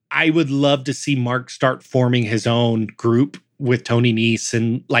 But I would love to see Mark start forming his own group with Tony Nese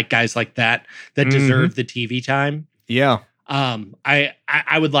and like guys like that deserve the TV time. Yeah.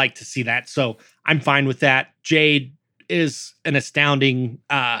 I would like to see that. So I'm fine with that. Jade is an astounding,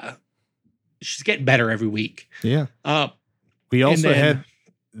 she's getting better every week. Yeah. We also had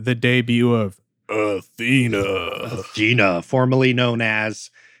the debut of Athena, formerly known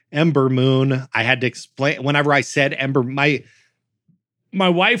as Ember Moon. I had to explain whenever I said Ember, my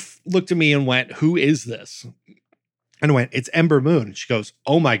wife looked at me and went, "Who is this?" And I went, "It's Ember Moon." She goes,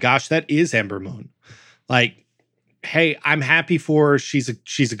 "Oh my gosh, that is Ember Moon." Like, hey, I'm happy for her. She's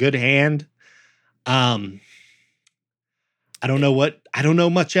a good hand. I don't know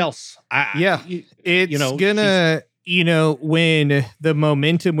much else. It's gonna, when the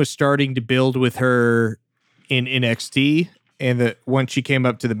momentum was starting to build with her in NXT, and once she came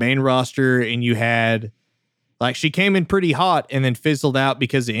up to the main roster, and you had, like, she came in pretty hot and then fizzled out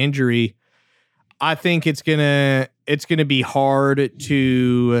because of injury. I think it's gonna be hard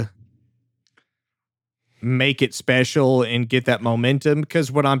to make it special and get that momentum,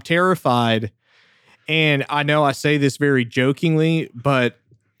 because what I'm terrified, and I know I say this very jokingly, but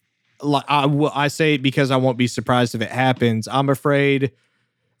I say it because I won't be surprised if it happens. I'm afraid,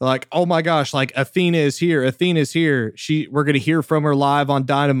 like, oh my gosh, like, Athena's here. We're going to hear from her live on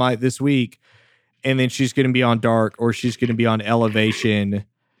Dynamite this week, and then she's going to be on Dark, or she's going to be on Elevation.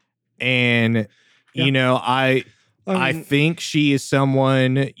 And, I think she is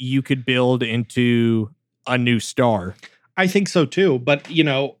someone you could build into a new star. I think so too. But,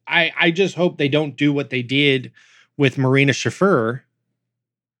 I just hope they don't do what they did with Marina Shafir.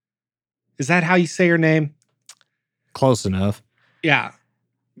 Is that how you say her name? Close enough. Yeah.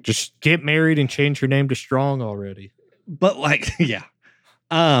 Just get married and change her name to Strong already. But yeah.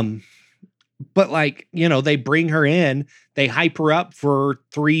 But they bring her in, they hype her up for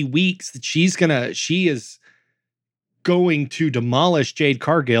 3 weeks that she is going to demolish Jade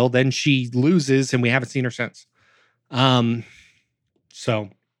Cargill. Then she loses and we haven't seen her since. So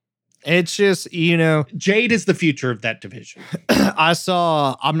it's just, Jade is the future of that division.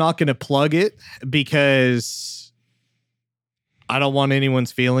 I'm not going to plug it because I don't want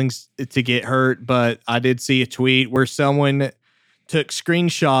anyone's feelings to get hurt, but I did see a tweet where someone took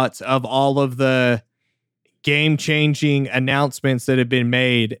screenshots of all of the game-changing announcements that have been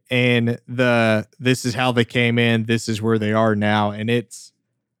made, and this is how they came in, this is where they are now, and it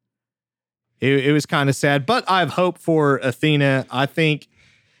was kind of sad, but I have hope for Athena. I think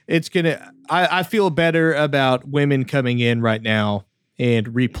it's gonna. I feel better about women coming in right now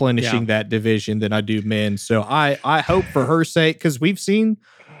and replenishing that division than I do men. So I hope for her sake, because we've seen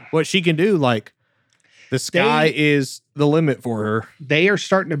what she can do. Like, the sky is the limit for her. They are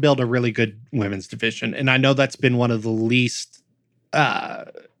starting to build a really good women's division, and I know that's been one of the least. That's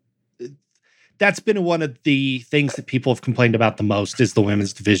been one of the things that people have complained about the most is the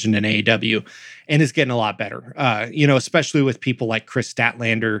women's division in AEW, and it's getting a lot better. Especially with people like Chris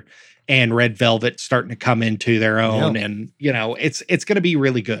Statlander and Red Velvet starting to come into their own, and it's going to be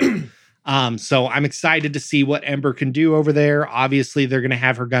really good. So I'm excited to see what Ember can do over there. Obviously, they're going to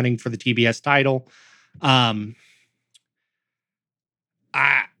have her gunning for the TBS title. I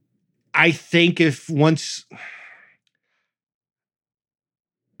think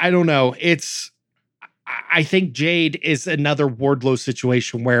I don't know. I think Jade is another Wardlow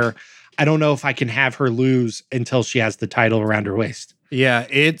situation where I don't know if I can have her lose until she has the title around her waist. Yeah,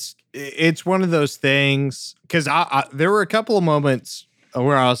 it's one of those things, because there were a couple of moments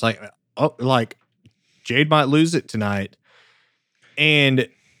where I was like, oh, like, Jade might lose it tonight. And,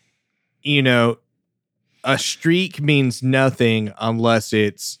 a streak means nothing unless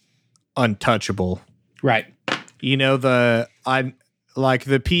it's untouchable. Right. The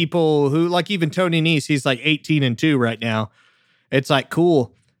people who, like, even Tony Nese, he's like 18-2 right now. It's like,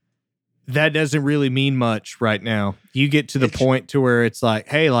 cool. That doesn't really mean much right now. You get to the point to where it's like,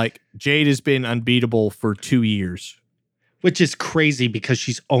 hey, like, Jade has been unbeatable for 2 years. Which is crazy because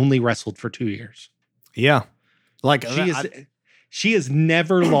she's only wrestled for 2 years. Yeah. Like, she has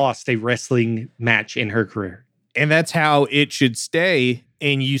never lost a wrestling match in her career. And that's how it should stay.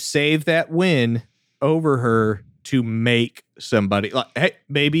 And you save that win over her to make somebody like, hey,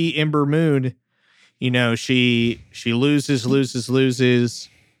 maybe Ember Moon, she loses,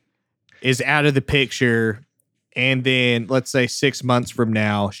 is out of the picture. And then let's say 6 months from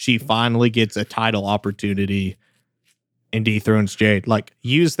now, she finally gets a title opportunity and dethrones Jade. Like,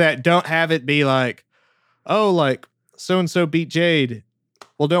 use that. Don't have it be like, oh, like so-and-so beat Jade.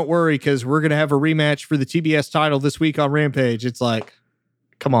 Well, don't worry, because we're going to have a rematch for the TBS title this week on Rampage. It's like,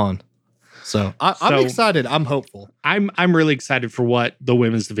 come on. So I'm excited. I'm hopeful. I'm really excited for what the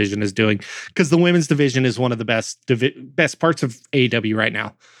women's division is doing, because the women's division is one of the best parts of AEW right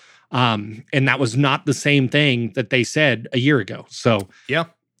now. And that was not the same thing that they said a year ago. So yeah.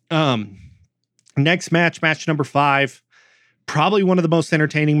 Next match number 5, probably one of the most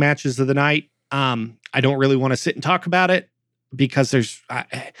entertaining matches of the night. I don't really want to sit and talk about it because it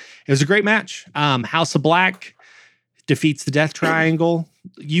was a great match. House of Black defeats the Death Triangle.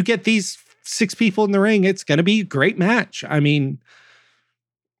 You get these 6 people in the ring, it's going to be a great match. I mean,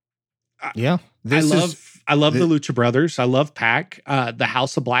 yeah, I love the Lucha Brothers. I love Pac. The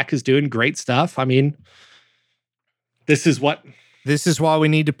House of Black is doing great stuff. I mean, this is why we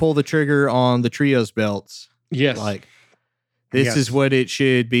need to pull the trigger on the trios belts. Yes. Like, this is what it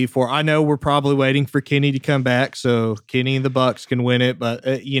should be for. I know we're probably waiting for Kenny to come back so Kenny and the Bucks can win it, but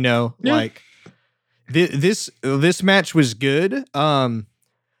like this match was good.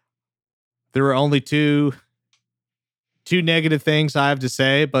 There were only two negative things I have to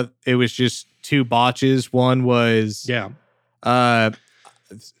say, but it was just 2 botches. One was I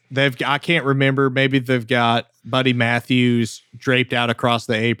can't remember, maybe they've got Buddy Matthews draped out across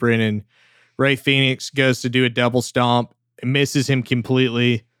the apron and Ray Phoenix goes to do a double stomp and misses him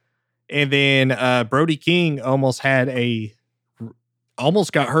completely. And then Brody King almost got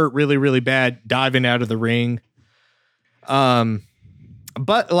hurt really, really bad diving out of the ring.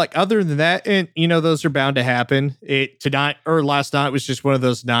 But like, other than that, and those are bound to happen. Tonight or last night was just one of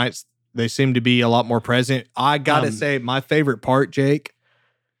those nights. They seem to be a lot more present. I gotta say, my favorite part, Jake,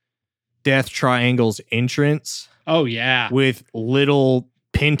 Death Triangle's entrance. Oh yeah, with little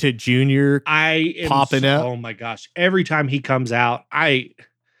Penta Jr. popping up. Oh my gosh! Every time he comes out, I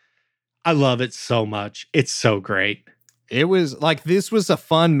love it so much. It's so great. It was like, this was a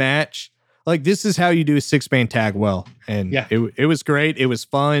fun match. Like, this is how you do a 6-man tag well. And yeah, it was great. It was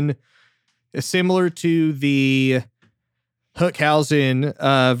fun. Similar to the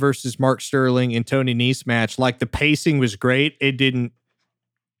Hookhausen versus Mark Sterling and Tony Nese match. Like, the pacing was great. It didn't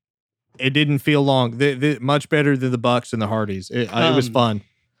feel long. Much better than the Bucks and the Hardys. It was fun.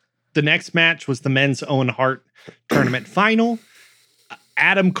 The next match was the men's Owen Hart tournament final.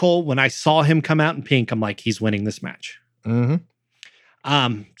 Adam Cole, when I saw him come out in pink, I'm like, he's winning this match. Mm-hmm.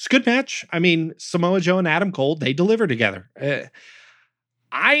 It's a good match. I mean, Samoa Joe and Adam Cole, they deliver together.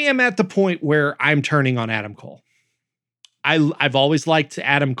 I am at the point where I'm turning on Adam Cole. I've always liked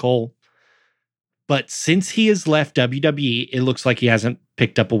Adam Cole, but since he has left WWE, it looks like he hasn't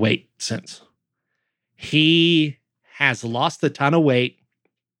picked up a weight since. He has lost a ton of weight.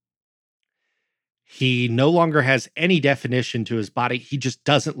 He no longer has any definition to his body. He just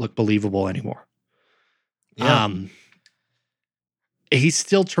doesn't look believable anymore. Yeah. He's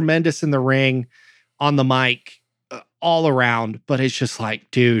still tremendous in the ring, on the mic, all around, but it's just like,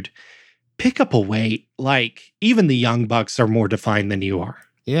 dude, pick up a weight. Like, even the Young Bucks are more defined than you are.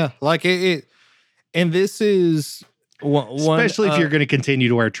 Yeah, like it and this is one, especially if you're going to continue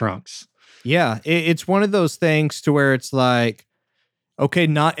to wear trunks. Yeah, it's one of those things to where it's like, okay,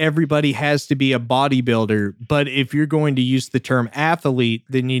 not everybody has to be a bodybuilder, but if you're going to use the term athlete,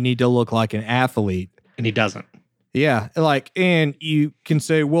 then you need to look like an athlete. And he doesn't. Yeah, like, and you can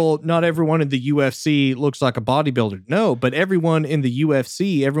say, well, not everyone in the UFC looks like a bodybuilder. No, but everyone in the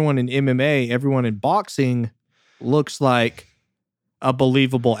UFC, everyone in MMA, everyone in boxing looks like a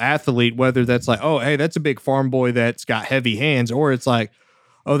believable athlete, whether that's like, oh, hey, that's a big farm boy that's got heavy hands, or it's like,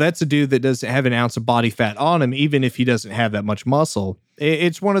 oh, that's a dude that doesn't have an ounce of body fat on him, even if he doesn't have that much muscle.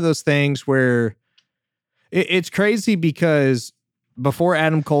 It's one of those things where it's crazy, because before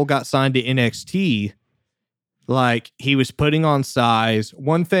Adam Cole got signed to NXT, like, he was putting on size.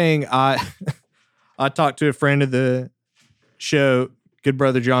 One thing I talked to a friend of the show, good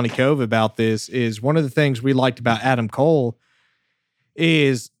brother Johnny Cove, about this, is one of the things we liked about Adam Cole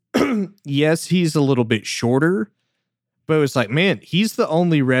is, yes, he's a little bit shorter, but it was like, man, he's the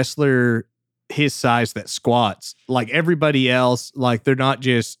only wrestler his size that squats. Like, everybody else, like, they're not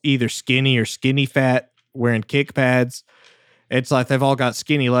just either skinny or skinny fat wearing kick pads. It's like they've all got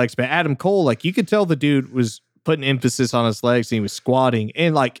skinny legs. But Adam Cole, like, you could tell the dude was putting emphasis on his legs and he was squatting.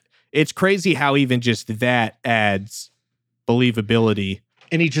 And like, it's crazy how even just that adds believability.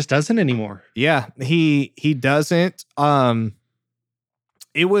 And he just doesn't anymore. Yeah, he doesn't.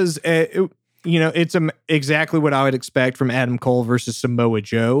 It was, it's exactly what I would expect from Adam Cole versus Samoa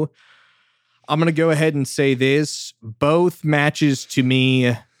Joe. I'm going to go ahead and say this. Both matches to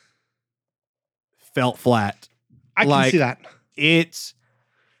me felt flat. I can see that. It's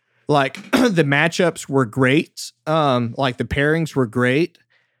like the matchups were great. Like the pairings were great.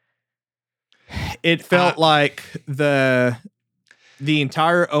 It felt like the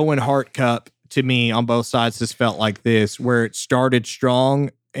entire Owen Hart Cup to me on both sides just felt like this, where it started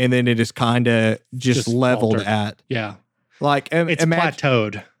strong and then it is kind of just leveled faltered. at. Yeah. Like it's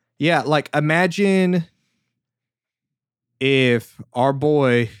plateaued. Yeah. Like imagine if our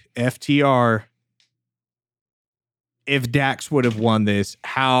boy FTR, if Dax would have won this,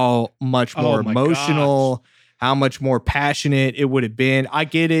 how much more emotional, how much more passionate it would have been. I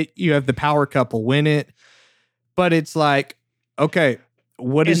get it. You have the power couple win it, but it's like, okay,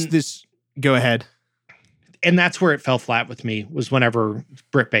 what is this? Go ahead. And that's where it fell flat with me, was whenever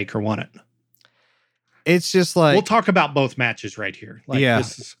Britt Baker won it. It's just like, we'll talk about both matches right here. Like, yeah.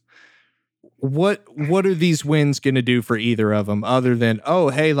 This is, what are these wins going to do for either of them other than, oh,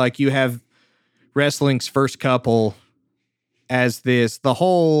 hey, like you have wrestling's first couple as this.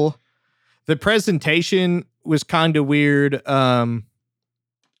 The presentation was kind of weird.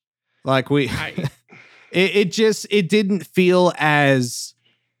 Like it didn't feel as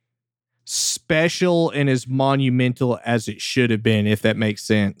special and as monumental as it should have been, if that makes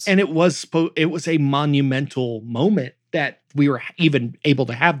sense. And it was a monumental moment that we were even able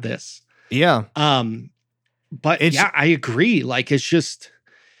to have this. Yeah. But I agree. Like,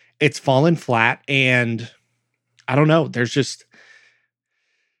 it's fallen flat, and I don't know.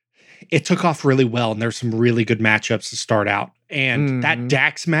 It took off really well, and there's some really good matchups to start out. And that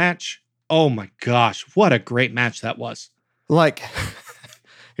Dax match, oh my gosh, what a great match that was. Like,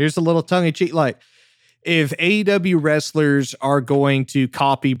 here's a little tongue-in-cheek. Like, if AEW wrestlers are going to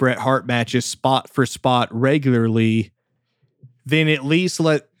copy Bret Hart matches spot for spot regularly, then at least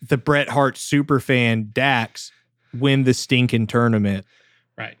let the Bret Hart superfan Dax win the stinking tournament.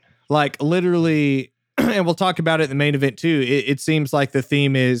 Right. Like, literally, and we'll talk about it in the main event too. It seems like the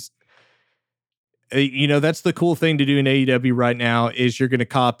theme is, that's the cool thing to do in AEW right now, is you're going to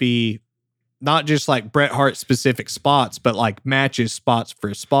copy not just like Bret Hart specific spots, but like matches spots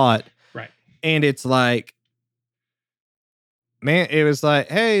for spot. Right. And it's like, man, it was like,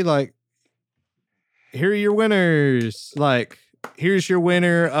 hey, like, here are your winners. Like, here's your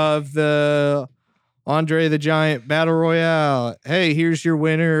winner of the Andre the Giant Battle Royale. Hey, here's your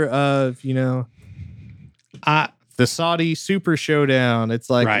winner of, the Saudi Super Showdown. It's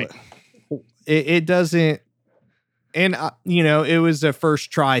like, right. It doesn't, and it was a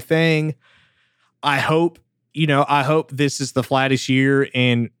first try thing. I hope this is the flattest year,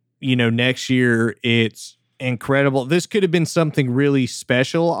 and next year it's incredible. This could have been something really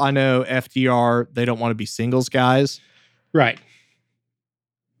special. I know FTR, they don't want to be singles guys. Right.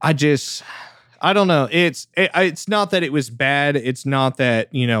 I don't know. It's not that it was bad. It's not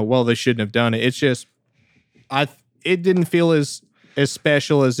that, they shouldn't have done it. It's just, it didn't feel as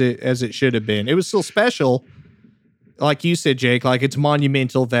special as it should have been. It was still special. Like you said, Jake, like it's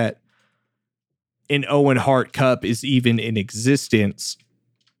monumental that an Owen Hart Cup is even in existence.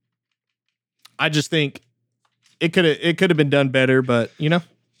 I just think it could have been done better, but it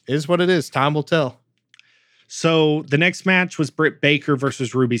is what it is. Time will tell. So the next match was Britt Baker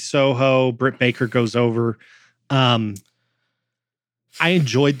versus Ruby Soho. Britt Baker goes over. I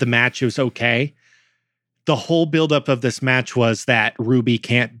enjoyed the match. It was okay. The whole buildup of this match was that Ruby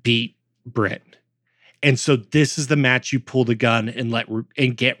can't beat Britt. And so this is the match you pull the gun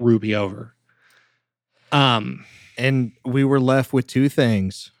and get Ruby over. And we were left with two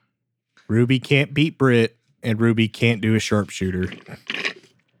things. Ruby can't beat Britt, and Ruby can't do a sharpshooter.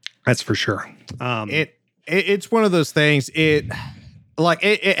 That's for sure. It's one of those things. It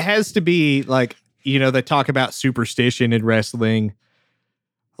has to be like, they talk about superstition in wrestling.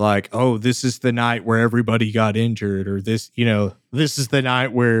 Like, oh, this is the night where everybody got injured, or this is the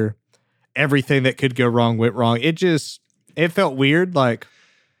night where everything that could go wrong went wrong. It felt weird. Like,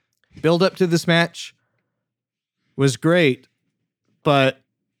 build up to this match was great, but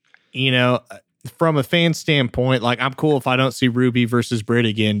from a fan standpoint, like, I'm cool if I don't see Ruby versus Britt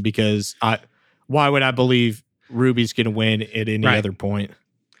again, because why would I believe Ruby's going to win at any other point?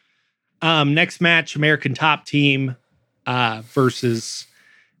 Next match, American Top Team versus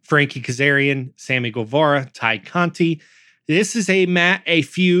Frankie Kazarian, Sammy Guevara, Ty Conti. This is a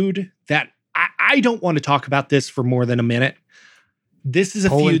feud that I don't want to talk about this for more than a minute. This is a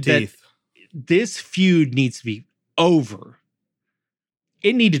Pulling feud teeth. this feud needs to be over.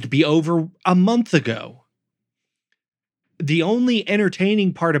 It needed to be over a month ago. The only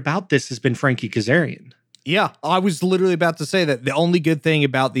entertaining part about this has been Frankie Kazarian. Yeah, I was literally about to say that the only good thing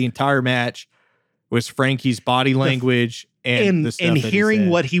about the entire match was Frankie's body language and the stuff and that he hearing said.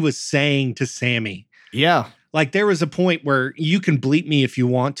 what he was saying to Sammy. Yeah, Like there was a point where you can bleep me if you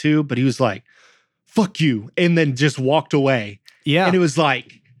want to, but he was like, fuck you. And then just walked away. yeah. And it was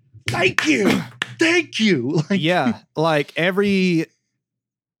like, thank you. Thank you. Like, Yeah, like everyone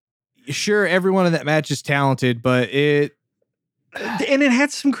in that match is talented, but and it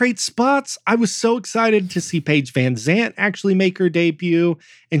had some great spots. I was so excited to see Paige Van Zant actually make her debut,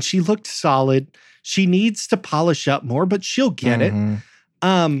 and she looked solid. She needs to polish up more, but she'll get it.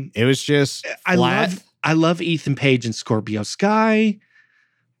 It was just flat. I love Ethan Page and Scorpio Sky,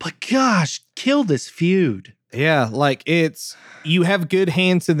 but gosh, kill this feud. Yeah, like you have good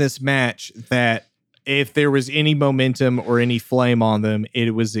hands in this match that if there was any momentum or any flame on them,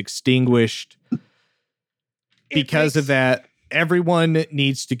 it was extinguished because of that. Everyone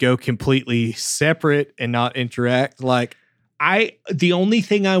needs to go completely separate and not interact. Like the only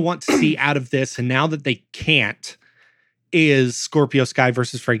thing I want to see out of this, and now that they can't, is Scorpio Sky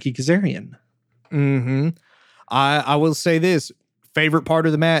versus Frankie Kazarian. Mm-hmm. I will say this. Favorite part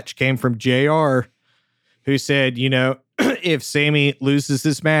of the match came from JR, who said, if Sammy loses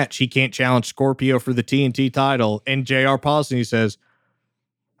this match, he can't challenge Scorpio for the TNT title. And JR pauses and he says,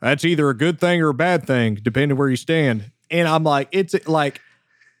 that's either a good thing or a bad thing, depending where you stand. And I'm like, it's like,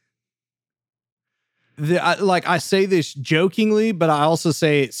 I say this jokingly, but I also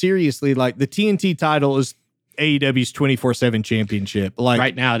say it seriously. Like the TNT title is AEW's 24/7 championship. Like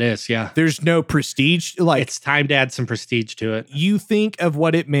right now it is. Yeah. There's no prestige. Like it's time to add some prestige to it. You think of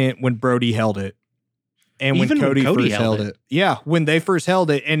what it meant when Brody held it. And when Cody first held it. Yeah. When they first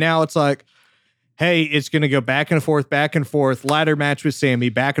held it. And now it's like, hey, it's going to go back and forth, ladder match with Sammy,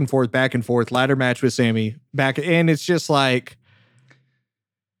 back and forth, ladder match with Sammy, and it's just like,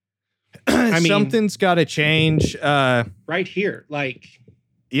 something's got to change. Right here, like,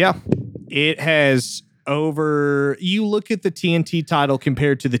 yeah, it has you look at the TNT title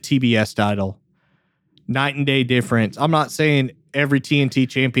compared to the TBS title, night and day difference. I'm not saying every TNT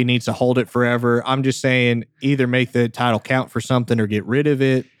champion needs to hold it forever. I'm just saying either make the title count for something or get rid of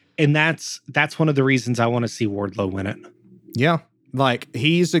it. And that's one of the reasons I want to see Wardlow win it. Yeah. Like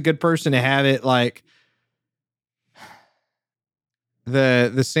he's a good person to have it. Like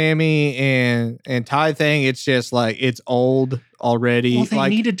the Sammy and Ty thing, it's just like it's old already. Well, they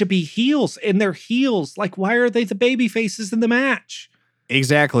needed to be heels, and they're heels. Like, why are they the baby faces in the match?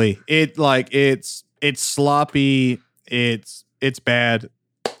 Exactly. It's sloppy. It's bad.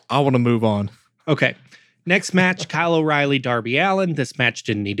 I want to move on. Okay. Next match, Kyle O'Reilly, Darby Allin. This match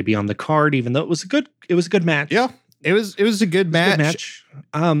didn't need to be on the card, even though it was a good match. Yeah, it was a good match.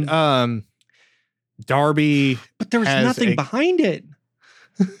 Darby, but there was nothing behind it.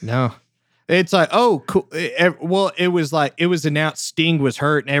 No, it's like, oh, cool. Well, it was announced Sting was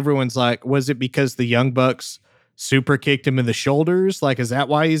hurt, and everyone's like, was it because the Young Bucks super kicked him in the shoulders? Like, is that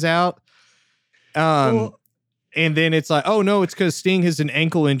why he's out? And then it's like, oh, no, it's because Sting has an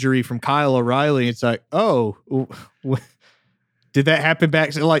ankle injury from Kyle O'Reilly. It's like, oh, did that happen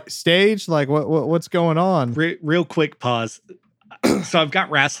back like stage? Like, what's going on? Real quick pause. So I've got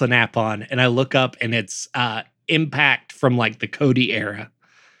Wrestling app on, and I look up, and it's Impact from like the Cody era.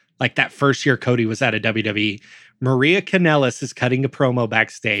 Like that first year Cody was out of WWE. Maria Kanellis is cutting a promo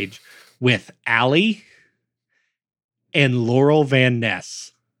backstage with Allie and Laurel Van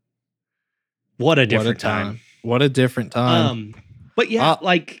Ness. What a different time. What a different time. But yeah,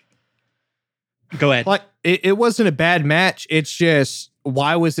 like, go ahead. Like, it wasn't a bad match. It's just,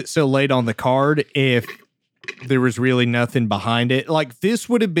 why was it so late on the card if there was really nothing behind it? Like, this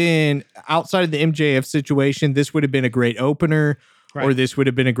would have been, outside of the MJF situation, this would have been a great opener, right, or this would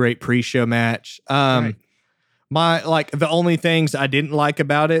have been a great pre-show match. Right. The only things I didn't like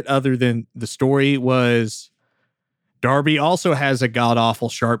about it, other than the story, was Darby also has a god-awful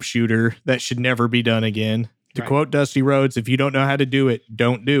sharpshooter that should never be done again. To quote Dusty Rhodes, if you don't know how to do it,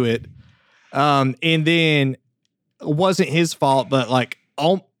 don't do it. And then it wasn't his fault, but like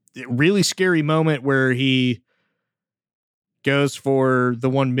really scary moment where he goes for the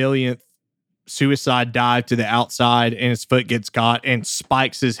 1 millionth suicide dive to the outside and his foot gets caught and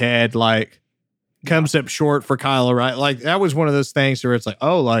spikes his head, like comes up short for Kyle O'Reilly. Like that was one of those things where it's like,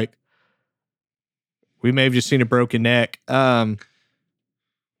 oh, like we may have just seen a broken neck.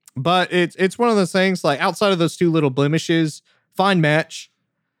 But it's one of those things, like outside of those two little blemishes, fine match.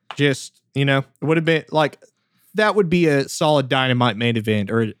 Just, it would have been like that would be a solid Dynamite main event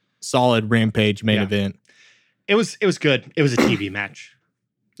or a solid Rampage main event. It was good. It was a TV match.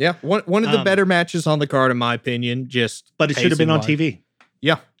 Yeah, one of the better matches on the card, in my opinion. But it should have been on TV.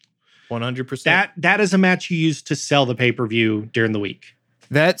 Yeah, 100%. That is a match you use to sell the pay-per-view during the week.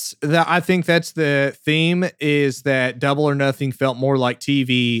 I think that's the theme, is that Double or Nothing felt more like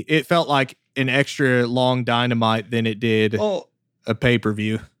TV. It felt like an extra long Dynamite than it did a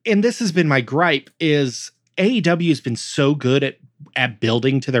pay-per-view. And this has been my gripe, is AEW has been so good at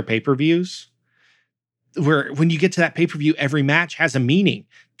building to their pay-per-views, where when you get to that pay-per-view, every match has a meaning.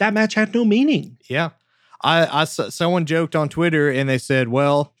 That match had no meaning. Yeah. Someone joked on Twitter and they said,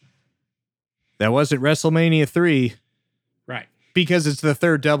 well, that wasn't WrestleMania 3. Right. Because it's the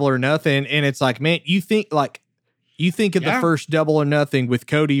third Double or Nothing. And it's like, man, you think of the first Double or Nothing with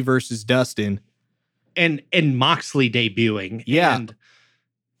Cody versus Dustin. And Moxley debuting. Yeah. And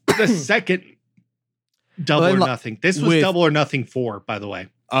the second Double or Nothing. This was Double or Nothing 4, by the way.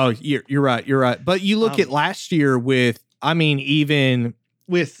 Oh, you're right. You're right. But you look at last year even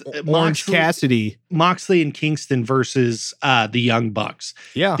with Orange Cassidy, Moxley and Kingston versus the Young Bucks.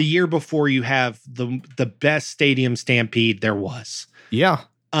 Yeah. The year before, you have the best stadium stampede there was. Yeah.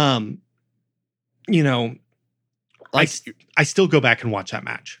 You know, I still go back and watch that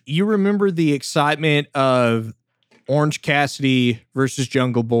match. You remember the excitement of Orange Cassidy versus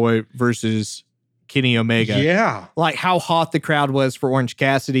Jungle Boy versus Kenny Omega. Yeah. Like how hot the crowd was for Orange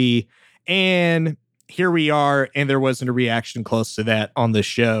Cassidy. And here we are, and there wasn't a reaction close to that on the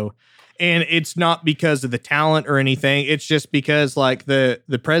show. And it's not because of the talent or anything. It's just because like the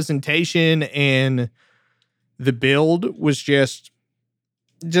presentation and the build was just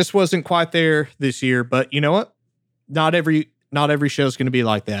wasn't quite there this year. But you know what? Not every show is going to be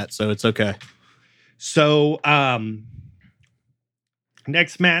like that. So it's okay. So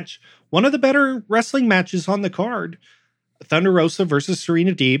next match, one of the better wrestling matches on the card, Thunder Rosa versus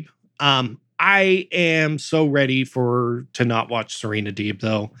Serena Deeb. I am so ready to not watch Serena Deeb,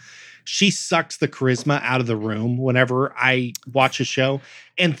 though. She sucks the charisma out of the room whenever I watch a show.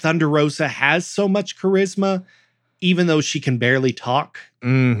 And Thunder Rosa has so much charisma, even though she can barely talk.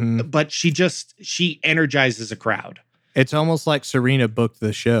 Mm-hmm. But she energizes a crowd. It's almost like Serena booked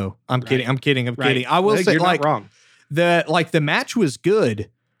the show. I'm kidding. I will say, you're not wrong. The match was good.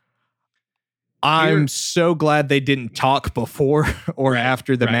 I'm so glad they didn't talk before or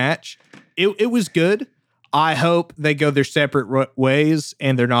after the match. It was good. I hope they go their separate ways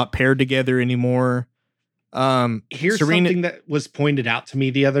and they're not paired together anymore. Here's something that was pointed out to me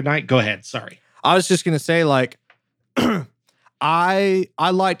the other night. Go ahead. Sorry. I was just going to say, like, I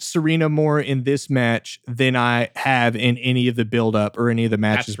liked Serena more in this match than I have in any of the build-up or any of the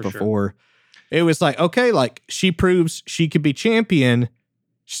matches before. Sure. It was like, okay, like, she proves she could be champion.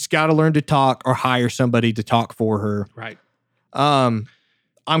 She's got to learn to talk or hire somebody to talk for her. Right.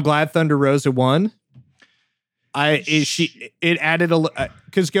 I'm glad Thunder Rosa won. It added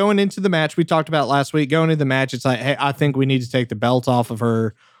because going into the match, we talked about last week, going into the match, it's like, hey, I think we need to take the belt off of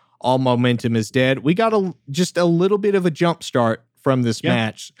her. All momentum is dead. We got just a little bit of a jump start from this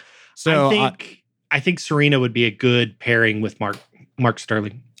match. So I think Serena would be a good pairing with Mark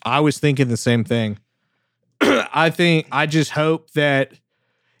Sterling. I was thinking the same thing. I just hope that,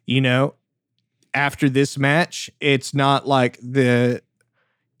 after this match, it's not like the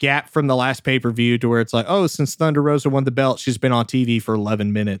gap from the last pay-per-view to where it's like, oh, since Thunder Rosa won the belt, she's been on TV for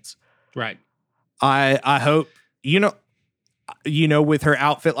 11 minutes. Right. I hope, with her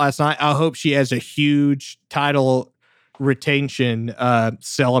outfit last night, I hope she has a huge title retention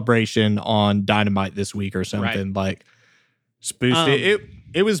celebration on Dynamite this week or something. Right. Like, boost it.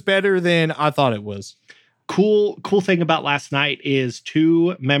 It was better than I thought it was. Cool thing about last night is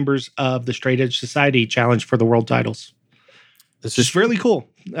 2 members of the Straight Edge Society challenged for the world titles. This is really cool.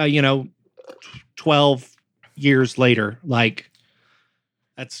 12 years later, like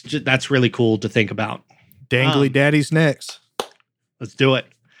that's really cool to think about. Dangly Daddy's next. Let's do it.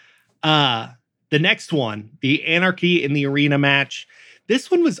 The next one, the Anarchy in the Arena match. This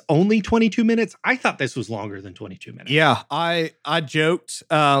one was only 22 minutes. I thought this was longer than 22 minutes. Yeah, I joked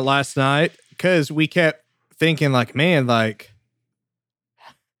last night because we kept thinking like, man, like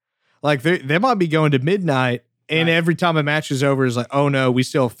they might be going to midnight. And every time a match is over, it's like, oh no, we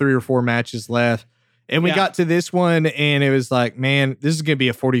still have 3 or 4 matches left. And we got to this one and it was like, man, this is going to be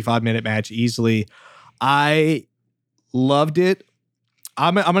a 45-minute match easily. I loved it.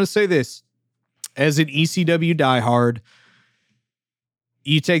 I'm going to say this. As an ECW diehard,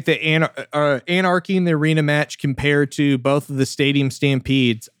 you take the Anarchy in the Arena match compared to both of the Stadium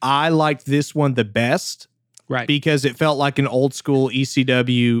Stampedes. I liked this one the best. Right. Because it felt like an old school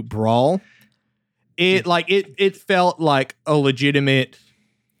ECW brawl. It felt like a legitimate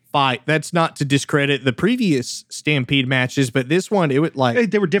fight. That's not to discredit the previous Stampede matches, but this one, it was like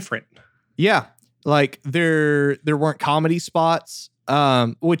They were different. yeah, like there weren't comedy spots,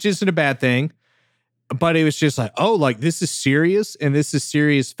 which isn't a bad thing, but it was just like, oh, like this is serious and this is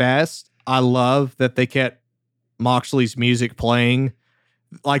serious fast. I love that they kept Moxley's music playing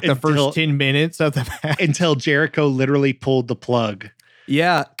like the first 10 minutes of the match until Jericho literally pulled the plug.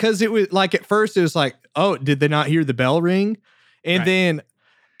 Yeah, because it was like at first it was like, oh, did they not hear the bell ring? And then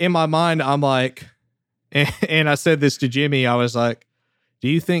in my mind, I'm like, and I said this to Jimmy, I was like, do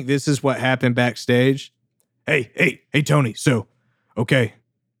you think this is what happened backstage? Hey, Tony. So, okay,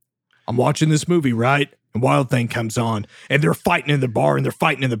 I'm watching this movie, right? And Wild Thing comes on and they're fighting in the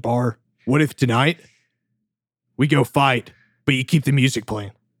bar. What if tonight we go fight, but you keep the music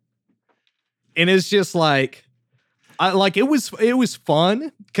playing? And it's just like, it was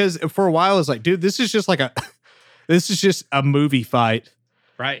fun because for a while I was like, dude, this is just a movie fight.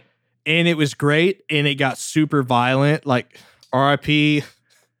 Right. And it was great. And it got super violent, like RIP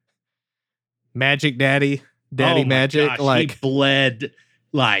Magic Daddy Magic. Gosh, like he bled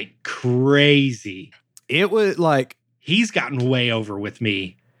like crazy. It was like, he's gotten way over with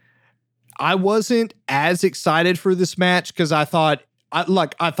me. I wasn't as excited for this match because I thought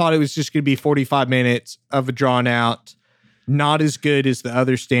it was just going to be 45 minutes of a drawn out, not as good as the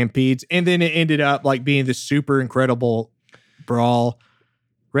other Stampedes. And then it ended up like being this super incredible brawl.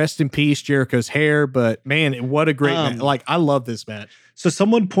 Rest in peace, Jericho's hair. But man, what a great match. Like, I love this match. So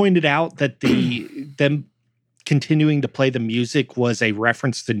someone pointed out that them continuing to play the music was a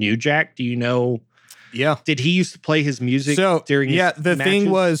reference to New Jack. Do you know? Yeah. Did he used to play his music during his the matches? thing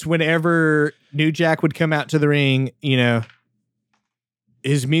was whenever New Jack would come out to the ring,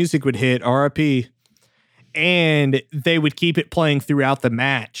 his music would hit, RIP, and they would keep it playing throughout the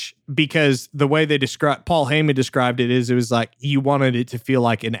match because the way Paul Heyman described it is it was like you wanted it to feel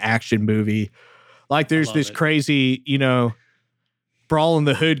like an action movie. Like there's this crazy, brawl in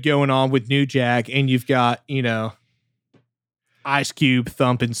the hood going on with New Jack, and you've got, Ice Cube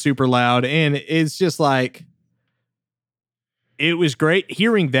thumping super loud, and it's just like, it was great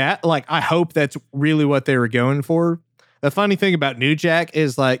hearing that. Like, I hope that's really what they were going for. The funny thing about New Jack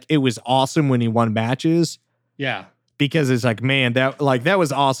is like, it was awesome when he won matches. Yeah. Because it's like, man, that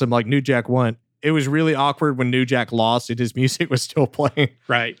was awesome. Like New Jack won. It was really awkward when New Jack lost and his music was still playing.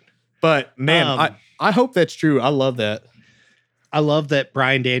 Right. But man, I hope that's true. I love that. I love that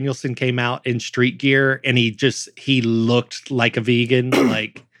Bryan Danielson came out in street gear and he looked like a vegan.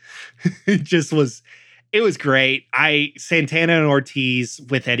 Like it was great. Santana and Ortiz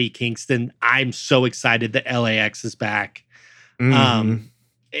with Eddie Kingston. I'm so excited that LAX is back. Mm-hmm.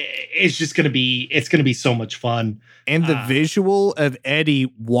 It's going to be so much fun. And the visual of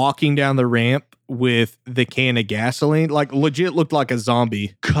Eddie walking down the ramp with the can of gasoline, like legit looked like a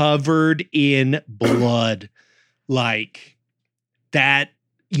zombie. Covered in blood. Like that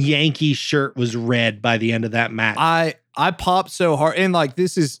Yankee shirt was red by the end of that match. I popped so hard. And like,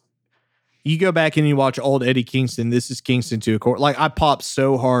 you go back and you watch old Eddie Kingston. This is Kingston to a court. Like, I popped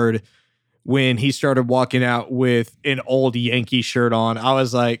so hard when he started walking out with an old Yankee shirt on. I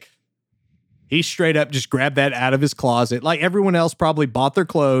was like, he straight up just grabbed that out of his closet. Like everyone else probably bought their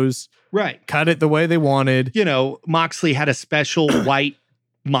clothes. Right. Cut it the way they wanted. Moxley had a special white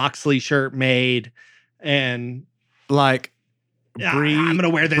Moxley shirt made. And like, I'm going to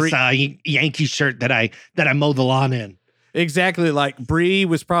wear this Yankee shirt that I mow the lawn in. Exactly. Like Bree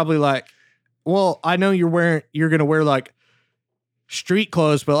was probably like, well, I know you're going to wear like street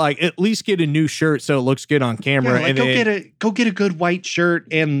clothes, but like at least get a new shirt so it looks good on camera. Yeah, like go get a good white shirt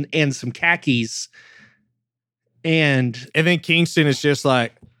and some khakis. And then Kingston is just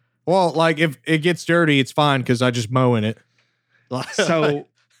like, well, like if it gets dirty, it's fine because I just mow in it. So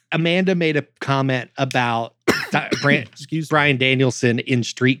Amanda made a comment about Bryan Danielson in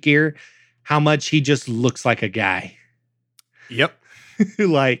street gear, how much he just looks like a guy. Yep.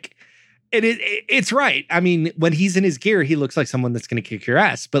 Like, and it's right. I mean, when he's in his gear, he looks like someone that's going to kick your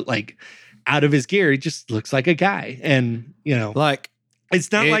ass. But like out of his gear, he just looks like a guy. And, like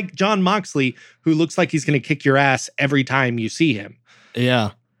it's not like John Moxley, who looks like he's going to kick your ass every time you see him.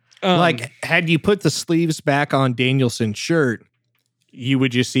 Yeah. Like had you put the sleeves back on Danielson's shirt, you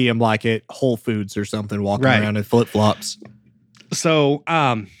would just see him like at Whole Foods or something walking around in flip-flops. So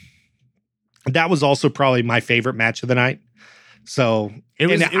that was also probably my favorite match of the night. So it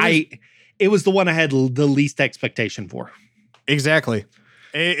was the one I had the least expectation for. Exactly.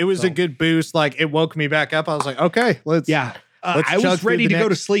 It was a good boost. Like it woke me back up. I was like, okay, let's. I was ready to go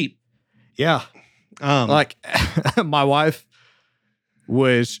to sleep. Yeah. Like my wife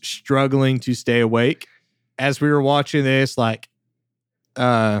was struggling to stay awake as we were watching this. Like,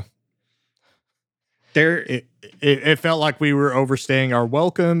 it felt like we were overstaying our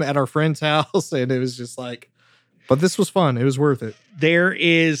welcome at our friend's house, and it was just like, but this was fun. It was worth it. There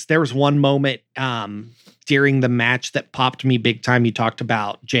was one moment during the match that popped me big time. You talked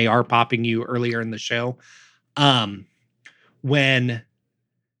about JR popping you earlier in the show. When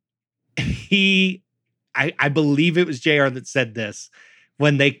I believe it was JR that said this,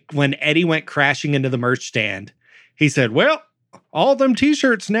 when Eddie went crashing into the merch stand, he said, "Well, all them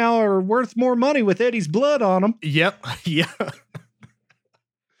t-shirts now are worth more money with Eddie's blood on them." Yep. Yeah.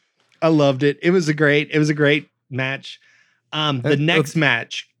 I loved it. It was a great match. The next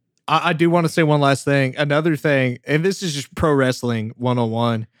match. I do want to say one last thing. Another thing, and this is just pro wrestling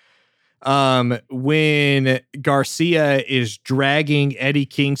 101. When Garcia is dragging Eddie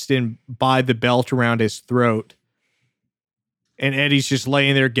Kingston by the belt around his throat, and Eddie's just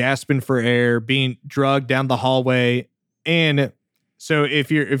laying there gasping for air, being drugged down the hallway. And so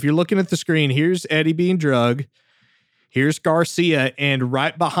if you're looking at the screen, here's Eddie being drugged. Here's Garcia, and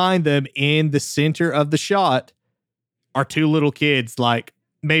right behind them in the center of the shot are two little kids, like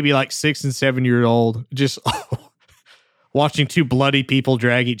maybe like 6 and 7 years old, just watching two bloody people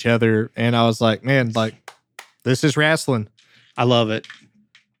drag each other. And I was like, man, like, this is wrestling. I love it.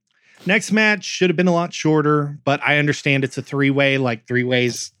 Next match should have been a lot shorter, but I understand it's a 3-way, like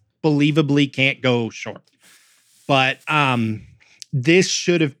 3-ways believably can't go short. But this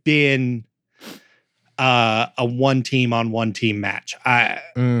should have been a one team on one team match.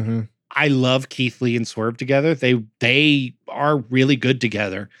 I love Keith Lee and Swerve together. They are really good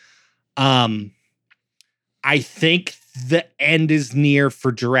together. I think the end is near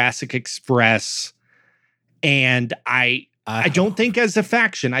for Jurassic Express, and I don't think as a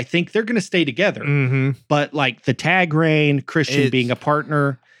faction. I think they're going to stay together. But like the tag reign, Christian being a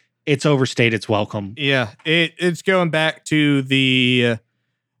partner, it's overstayed its welcome. Yeah, it's going back to the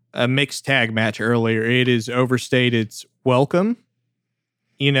mixed tag match earlier. It is overstayed its welcome.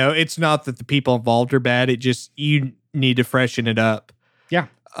 You know, it's not that the people involved are bad. It just, you need to freshen it up. Yeah.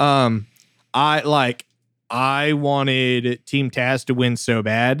 I wanted Team Taz to win so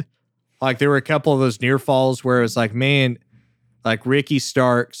bad. Like, there were a couple of those near falls where it was like, man, like Ricky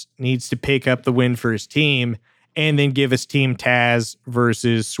Starks needs to pick up the win for his team and then give us Team Taz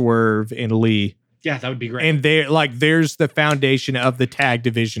versus Swerve and Lee. Yeah, that would be great. And there's the foundation of the tag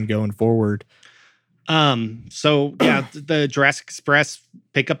division going forward. So yeah, the Jurassic Express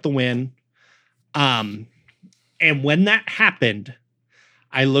pick up the win. And when that happened,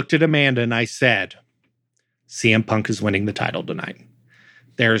 I looked at Amanda and I said, CM Punk is winning the title tonight.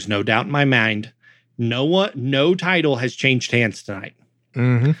 There is no doubt in my mind. No title has changed hands tonight.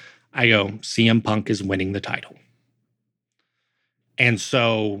 I go, CM Punk is winning the title. And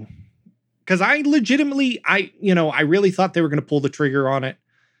so, because I really thought they were going to pull the trigger on it.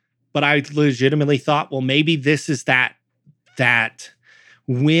 But I legitimately thought, well, maybe this is that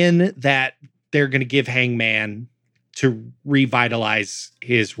win that they're going to give Hangman to revitalize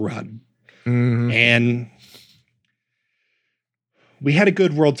his run. And we had a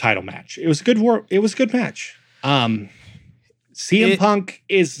good world title match. It was a good match. CM Punk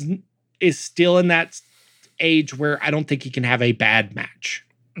is still in that age where I don't think he can have a bad match.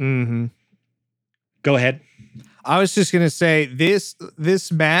 Go ahead. I was just going to say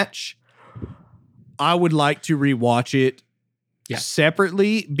this match, I would like to rewatch it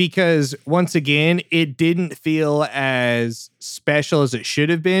separately, because once again, it didn't feel as special as it should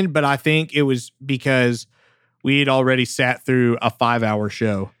have been, but I think it was because we had already sat through a 5-hour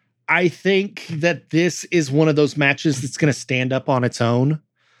show. I think that this is one of those matches that's going to stand up on its own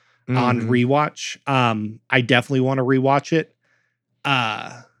on rewatch. I definitely want to rewatch it.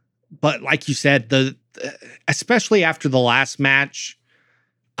 But like you said, especially after the last match,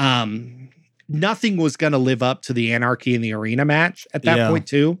 nothing was going to live up to the Anarchy in the Arena match at that point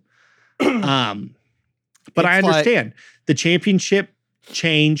too. But I understand the championship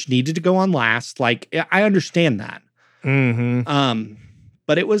change needed to go on last. Like, I understand that.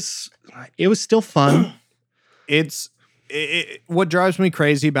 But it was still fun. What drives me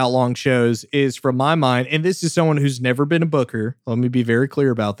crazy about long shows is, from my mind, and this is someone who's never been a booker, let me be very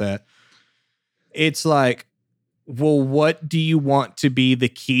clear about that. It's like, well, what do you want to be the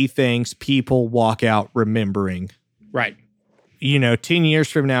key things people walk out remembering? Right. 10 years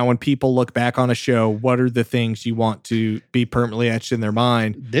from now, when people look back on a show, what are the things you want to be permanently etched in their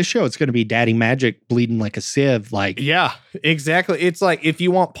mind? This show, it's going to be Daddy Magic bleeding like a sieve. Like, yeah, exactly. It's like, if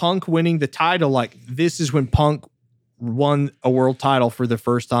you want Punk winning the title, like, this is when Punk won a world title for the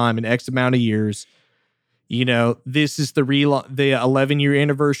first time in X amount of years. this is the 11-year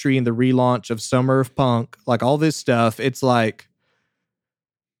anniversary and the relaunch of Summer of Punk, like all this stuff. It's like,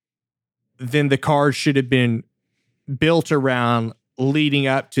 then the card should have been built around leading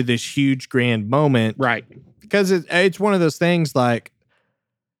up to this huge grand moment. Right. Because it's one of those things like,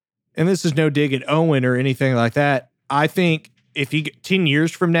 and this is no dig at Owen or anything like that. I think if you get 10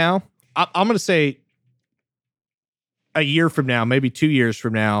 years from now, I'm going to say a year from now, maybe 2 years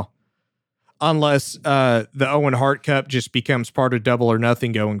from now, unless the Owen Hart Cup just becomes part of Double or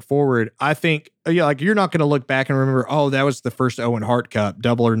Nothing going forward. I think you're not going to look back and remember, oh, that was the first Owen Hart Cup,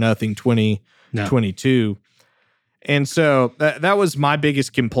 Double or Nothing 2022. And so that was my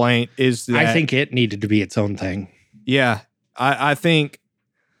biggest complaint is that I think it needed to be its own thing. Yeah. I think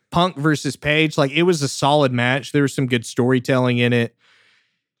Punk versus Page, like it was a solid match. There was some good storytelling in it.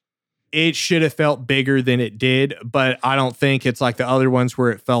 It should have felt bigger than it did, but I don't think it's like the other ones where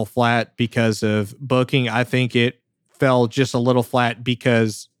it fell flat because of booking. I think it fell just a little flat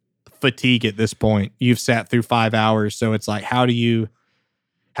because fatigue at this point. You've sat through 5 hours, so it's like how do you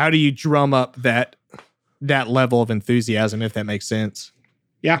drum up that level of enthusiasm, if that makes sense?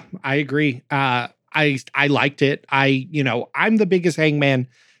 Yeah, I agree. I liked it. I'm the biggest Hangman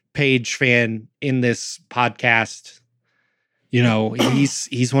Page fan in this podcast.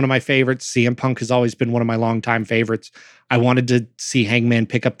 He's one of my favorites. CM Punk has always been one of my longtime favorites. I wanted to see Hangman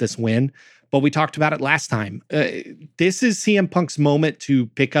pick up this win, but we talked about it last time. This is CM Punk's moment to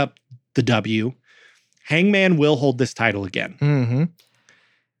pick up the W. Hangman will hold this title again. Mm-hmm.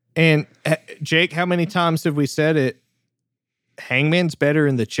 And Jake, how many times have we said it? Hangman's better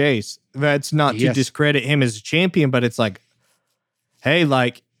in the chase. That's not to discredit him as a champion, but it's like, hey,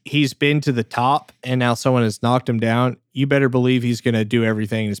 like he's been to the top and now someone has knocked him down. You better believe he's going to do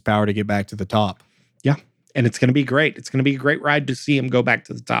everything in his power to get back to the top. Yeah. And it's going to be great. It's going to be a great ride to see him go back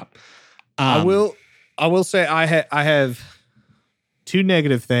to the top. I will say I have two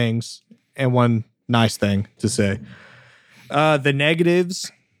negative things and one nice thing to say. The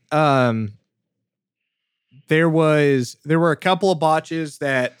negatives, there were a couple of botches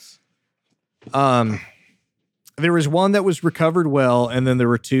that, there was one that was recovered well, and then there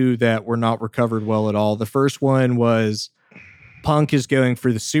were two that were not recovered well at all. The first one was Punk is going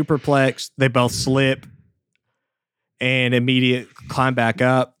for the superplex. They both slip and immediate climb back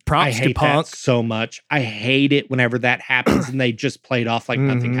up. Props to Punk so much. I hate it whenever that happens and they just played off like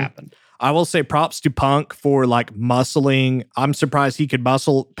nothing happened. I will say props to Punk for like muscling. I'm surprised he could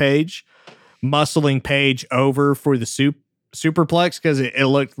muscling Page over for the superplex because it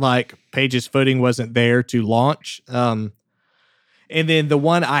looked like Page's footing wasn't there to launch. And then the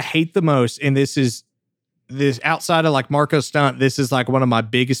one I hate the most, and this outside of like Marco Stunt, this is like one of my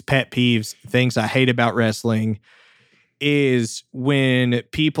biggest pet peeves, things I hate about wrestling, is when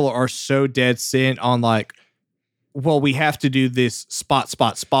people are so dead set on like, well, we have to do this spot,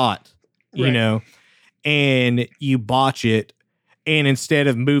 right. And you botch it. And instead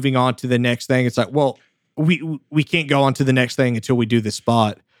of moving on to the next thing, it's like, well, we can't go on to the next thing until we do the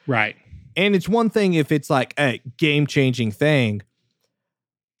spot. Right. And it's one thing if it's like a game-changing thing.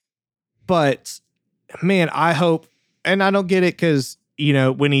 But, man, I hope, and I don't get it because,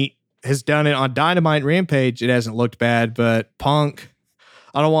 when he has done it on Dynamite and Rampage, it hasn't looked bad. But Punk,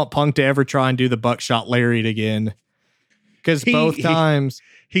 I don't want Punk to ever try and do the buckshot lariat again. Because both times...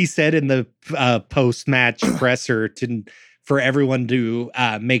 He said in the post-match presser for everyone to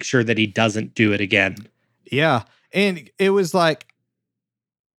make sure that he doesn't do it again. Yeah. And it was like,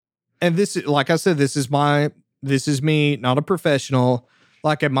 and this is, like I said, this is me, not a professional.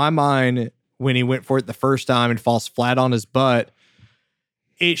 Like in my mind, when he went for it the first time and falls flat on his butt,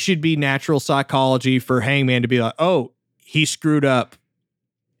 it should be natural psychology for Hangman to be like, oh, he screwed up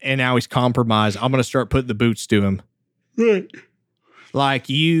and now he's compromised. I'm going to start putting the boots to him. Right. Like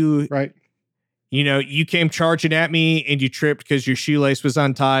you, right. You came charging at me and you tripped because your shoelace was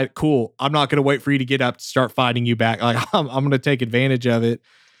untied. Cool. I'm not going to wait for you to get up to start fighting you back. Like I'm going to take advantage of it.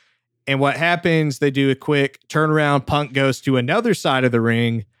 And what happens, they do a quick turnaround. Punk goes to another side of the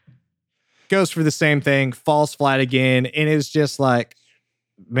ring, goes for the same thing, falls flat again. And it's just like,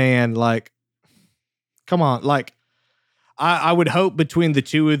 man, like, come on. Like I would hope between the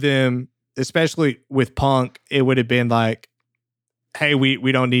two of them, especially with Punk, it would have been like, hey,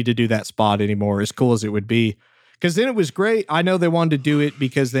 we don't need to do that spot anymore, as cool as it would be. Because then it was great. I know they wanted to do it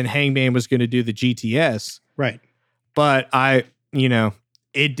because then Hangman was going to do the GTS. Right. But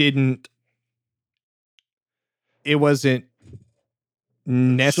it wasn't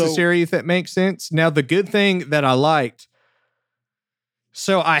necessary, if that makes sense. Now, the good thing that I liked,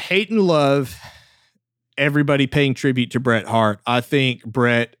 so I hate and love everybody paying tribute to Bret Hart. I think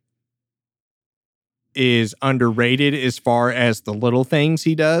Bret is underrated as far as the little things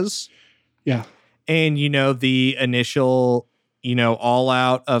he does. Yeah. And, the initial, all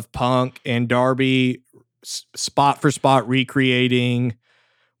out of Punk and Darby spot for spot recreating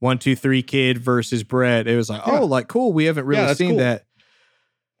 1, 2, 3 Kid versus Brett. It was like, Yeah. oh, like, cool. We haven't really seen that.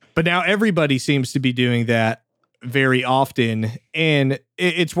 But now everybody seems to be doing that very often. And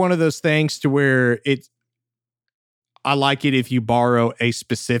it's one of those things to where I like it if you borrow a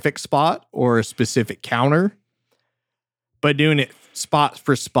specific spot or a specific counter, but doing it spot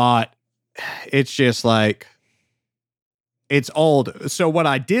for spot, it's just like, it's old. So what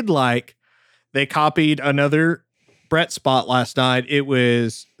I did like, they copied another Brett spot last night.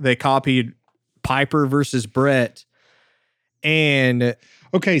 They copied Piper versus Brett. And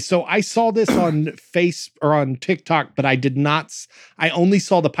okay, so I saw this on on TikTok, but I only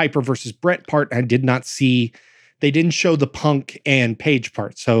saw the Piper versus Brett part. I did not see, they didn't show the Punk and Page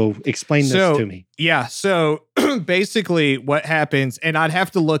part. So explain this to me. Yeah. So basically what happens, and I'd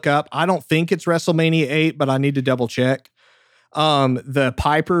have to look up, I don't think it's WrestleMania 8, but I need to double check. The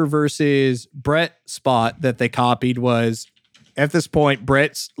Piper versus Brett spot that they copied was, at this point,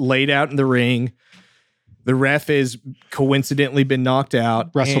 Brett's laid out in the ring. The ref has coincidentally been knocked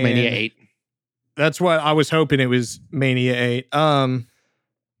out. WrestleMania 8. That's what I was hoping it was Mania 8.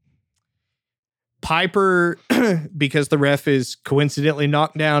 Piper, because the ref is coincidentally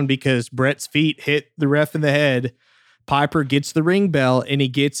knocked down because Brett's feet hit the ref in the head, Piper gets the ring bell and he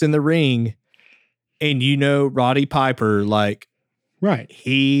gets in the ring. And Roddy Piper, like, right,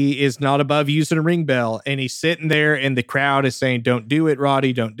 he is not above using a ring bell. And he's sitting there and the crowd is saying, don't do it,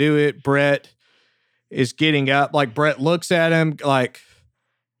 Roddy, don't do it. Brett is getting up. Like, Brett looks at him, like,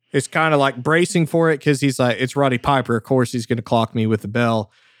 it's kind of like bracing for it because he's like, it's Roddy Piper. Of course, he's going to clock me with the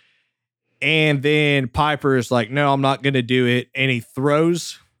bell. And then Piper is like, no, I'm not going to do it. And he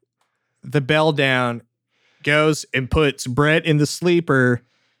throws the bell down, goes and puts Brett in the sleeper.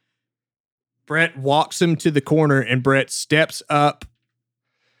 Brett walks him to the corner and Brett steps up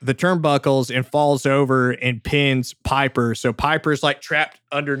the turnbuckles and falls over and pins Piper. So Piper's like trapped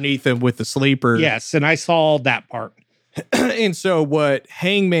underneath him with the sleeper. Yes, and I saw that part. And so what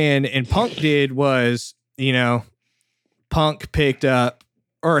Hangman and Punk did was, Hangman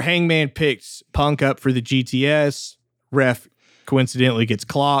picked Punk up for the GTS. Ref coincidentally gets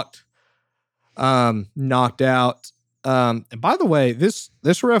clocked, knocked out. And by the way, this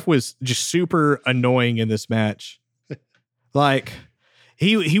ref was just super annoying in this match. Like,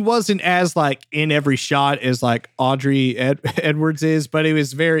 he wasn't as like in every shot as like Audrey Edwards is, but it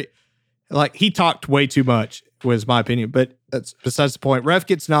was very like he talked way too much was my opinion, but that's besides the point. Ref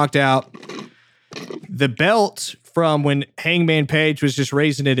gets knocked out. The belt from when Hangman Page was just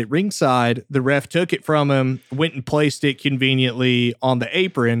raising it at ringside, the ref took it from him, went and placed it conveniently on the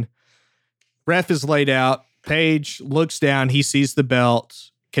apron. Ref is laid out. Page looks down. He sees the belt,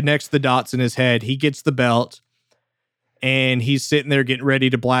 connects the dots in his head. He gets the belt, and he's sitting there getting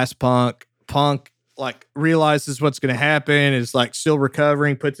ready to blast Punk. Punk, like, realizes what's going to happen, is, like, still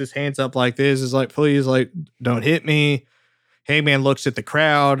recovering, puts his hands up like this, is like, please, like, don't hit me. Hangman looks at the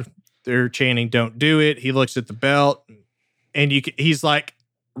crowd. They're chanting, don't do it. He looks at the belt, and he's, like,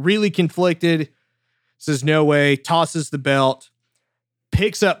 really conflicted, says, no way, tosses the belt,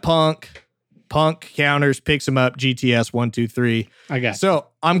 picks up Punk. Punk counters, picks him up, GTS 1, 2, 3. I guess. So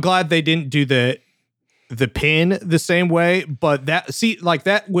I'm glad they didn't do the pin the same way, but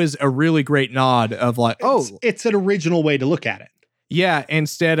that was a really great nod of like, it's an original way to look at it. Yeah,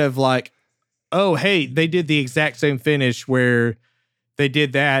 instead of like, oh, hey, they did the exact same finish where they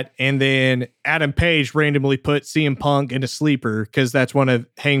did that, and then Adam Page randomly put CM Punk in a sleeper because that's one of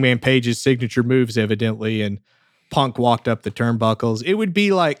Hangman Page's signature moves, evidently, and Punk walked up the turnbuckles. It would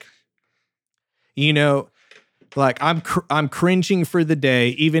be like, like I'm cringing for the day,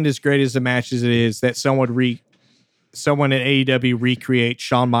 even as great as the match as it is, that someone in AEW recreate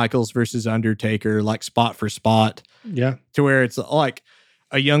Shawn Michaels versus Undertaker, like spot for spot. Yeah. To where it's like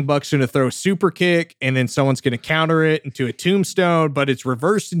a Young Buck's going to throw a super kick and then someone's going to counter it into a tombstone, but it's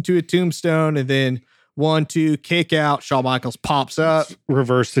reversed into a tombstone. And then 1, 2 kick out. Shawn Michaels pops up.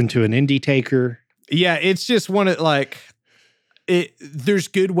 Reversed into an indie taker. Yeah. It's just one of like, there's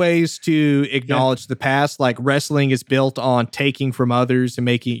good ways to acknowledge the past. Like, wrestling is built on taking from others and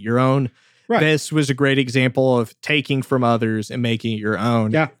making it your own. Right. This was a great example of taking from others and making it your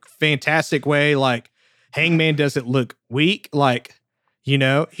own. Yeah. Fantastic way. Like, Hangman doesn't look weak. Like, he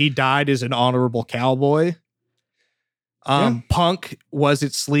died as an honorable cowboy. Punk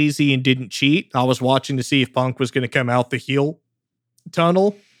wasn't sleazy and didn't cheat. I was watching to see if Punk was going to come out the heel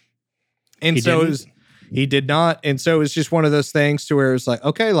tunnel. And he did not. And so it's just one of those things to where it's like,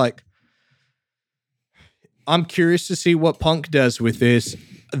 okay, like, I'm curious to see what Punk does with this.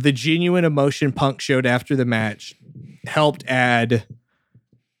 The genuine emotion Punk showed after the match helped add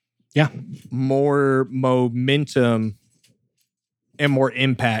more momentum and more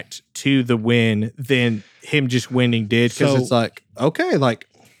impact to the win than him just winning did. Because it's like, okay, like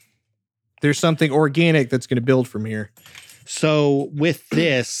there's something organic that's going to build from here. So with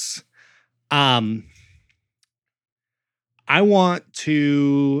this, I want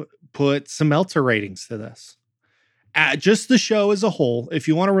to put some Meltzer ratings to this. Just the show as a whole. If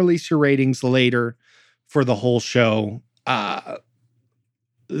you want to release your ratings later for the whole show,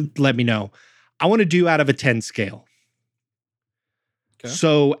 let me know. I want to do out of a 10 scale. Okay.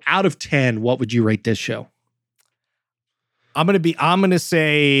 So out of 10, what would you rate this show? I'm going to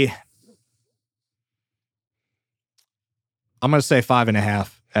say 5.5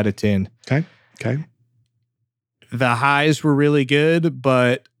 out of 10. Okay. The highs were really good,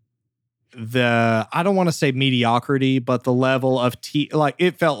 but I don't want to say mediocrity, but the level of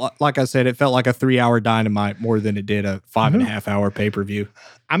it felt like I said, it felt like a 3-hour Dynamite more than it did a 5.5 hour pay-per-view.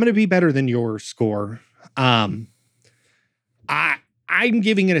 I'm going to be better than your score. I'm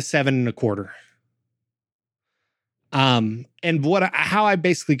giving it a 7.25. And how I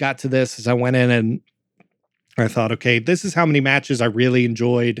basically got to this is I went in and I thought, okay, this is how many matches I really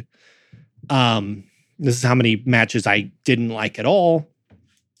enjoyed. This is how many matches I didn't like at all.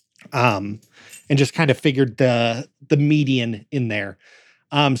 And just kind of figured the median in there.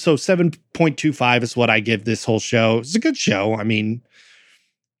 So 7.25 is what I give this whole show. It's a good show. I mean,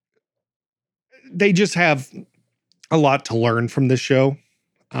 they just have a lot to learn from this show.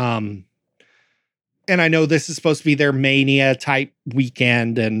 And I know this is supposed to be their Mania type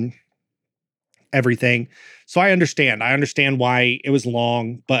weekend and everything. So I understand why it was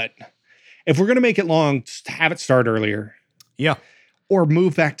long, but if we're going to make it long, just have it start earlier. Yeah. Or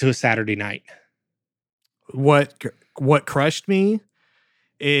move back to a Saturday night. What crushed me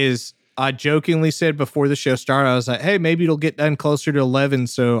is I jokingly said before the show started, I was like, hey, maybe it'll get done closer to 11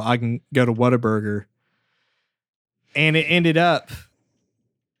 so I can go to Whataburger. And it ended up,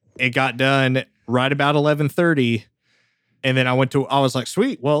 it got done right about 11:30. And then I was like,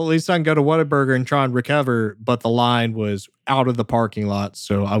 sweet. Well, at least I can go to Whataburger and try and recover. But the line was out of the parking lot.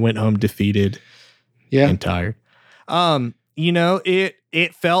 So I went home defeated and tired.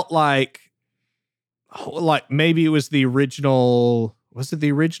 It felt like maybe it was the original, was it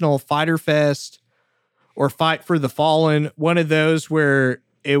the original Fyter Fest or Fight for the Fallen? One of those where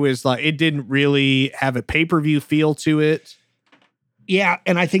it was like, it didn't really have a pay-per-view feel to it. Yeah.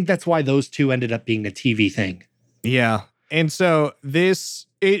 And I think that's why those two ended up being a TV thing. Yeah. And so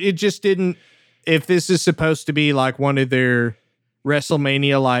it just didn't, if this is supposed to be like one of their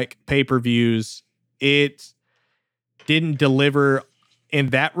WrestleMania-like pay-per-views, it didn't deliver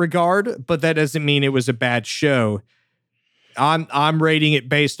in that regard, but that doesn't mean it was a bad show. I'm rating it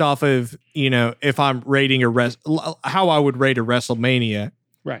based off of, if I'm rating how I would rate a WrestleMania.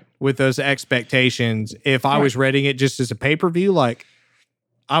 Right. With those expectations. If I was rating it just as a pay-per-view, like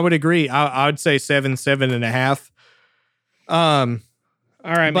I would agree. I would say 7.5. All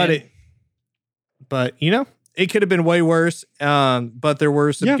right, but it could have been way worse. But there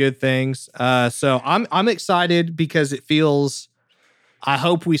were some good things. So I'm excited because it feels, I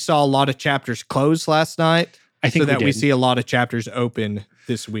hope we saw a lot of chapters close last night. I think so that we see a lot of chapters open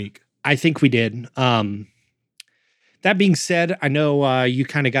this week. I think we did. That being said, I know you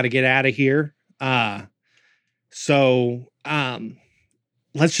kind of got to get out of here. So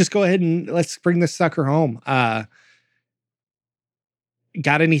let's just go ahead and let's bring this sucker home.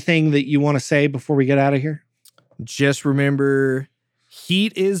 Got anything that you want to say before we get out of here? Just remember,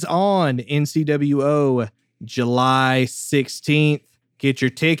 Heat is on NCWO July 16th. Get your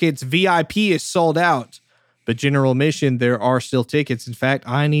tickets. VIP is sold out, but general admission, there are still tickets. In fact,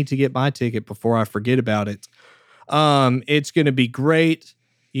 I need to get my ticket before I forget about it. It's going to be great.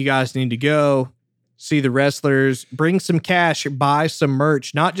 You guys need to go see the wrestlers, bring some cash, buy some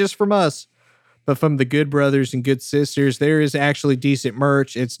merch, not just from us, but from the Good Brothers and Good Sisters. There is actually decent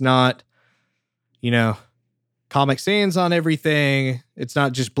merch. It's not, Comic Sans on everything. It's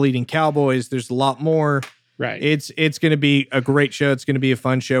not just Bleeding Cowboys. There's a lot more. Right. It's going to be a great show. It's going to be a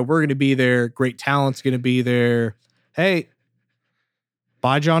fun show. We're going to be there. Great talent's going to be there. Hey,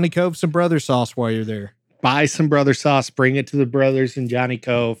 buy Johnny Cove some brother sauce while you're there. Buy some brother sauce. Bring it to the brothers and Johnny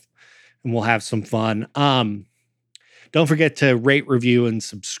Cove, and we'll have some fun. Don't forget to rate, review, and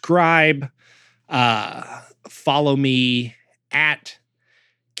subscribe. Follow me at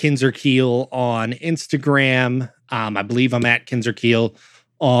Kinzerkeel on Instagram. I believe I'm at Kinzerkeel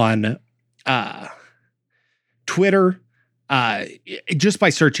on Twitter. Just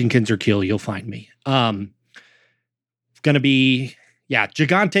by searching Kinzerkeel, you'll find me. going to be,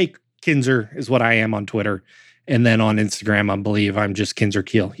 Gigante Kinzer is what I am on Twitter. And then on Instagram, I believe I'm just Kinzer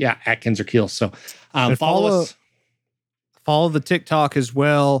Keel. Yeah, at Kinzer Keel. So follow us. Follow the TikTok as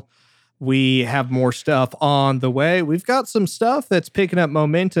well. We have more stuff on the way. We've got some stuff that's picking up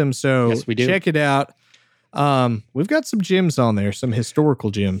momentum, so yes, we do. Check it out. We've got some gems on there, some historical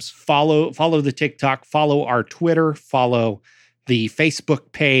gems. Follow the TikTok, follow our Twitter, follow the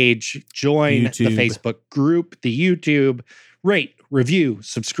Facebook page, join YouTube. the Facebook group, the YouTube, rate, review,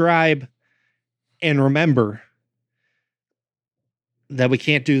 subscribe, and remember that we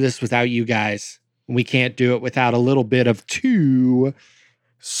can't do this without you guys. We can't do it without a little bit of too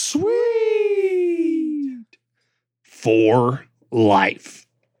sweet for life.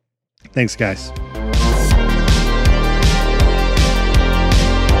 Thanks, guys.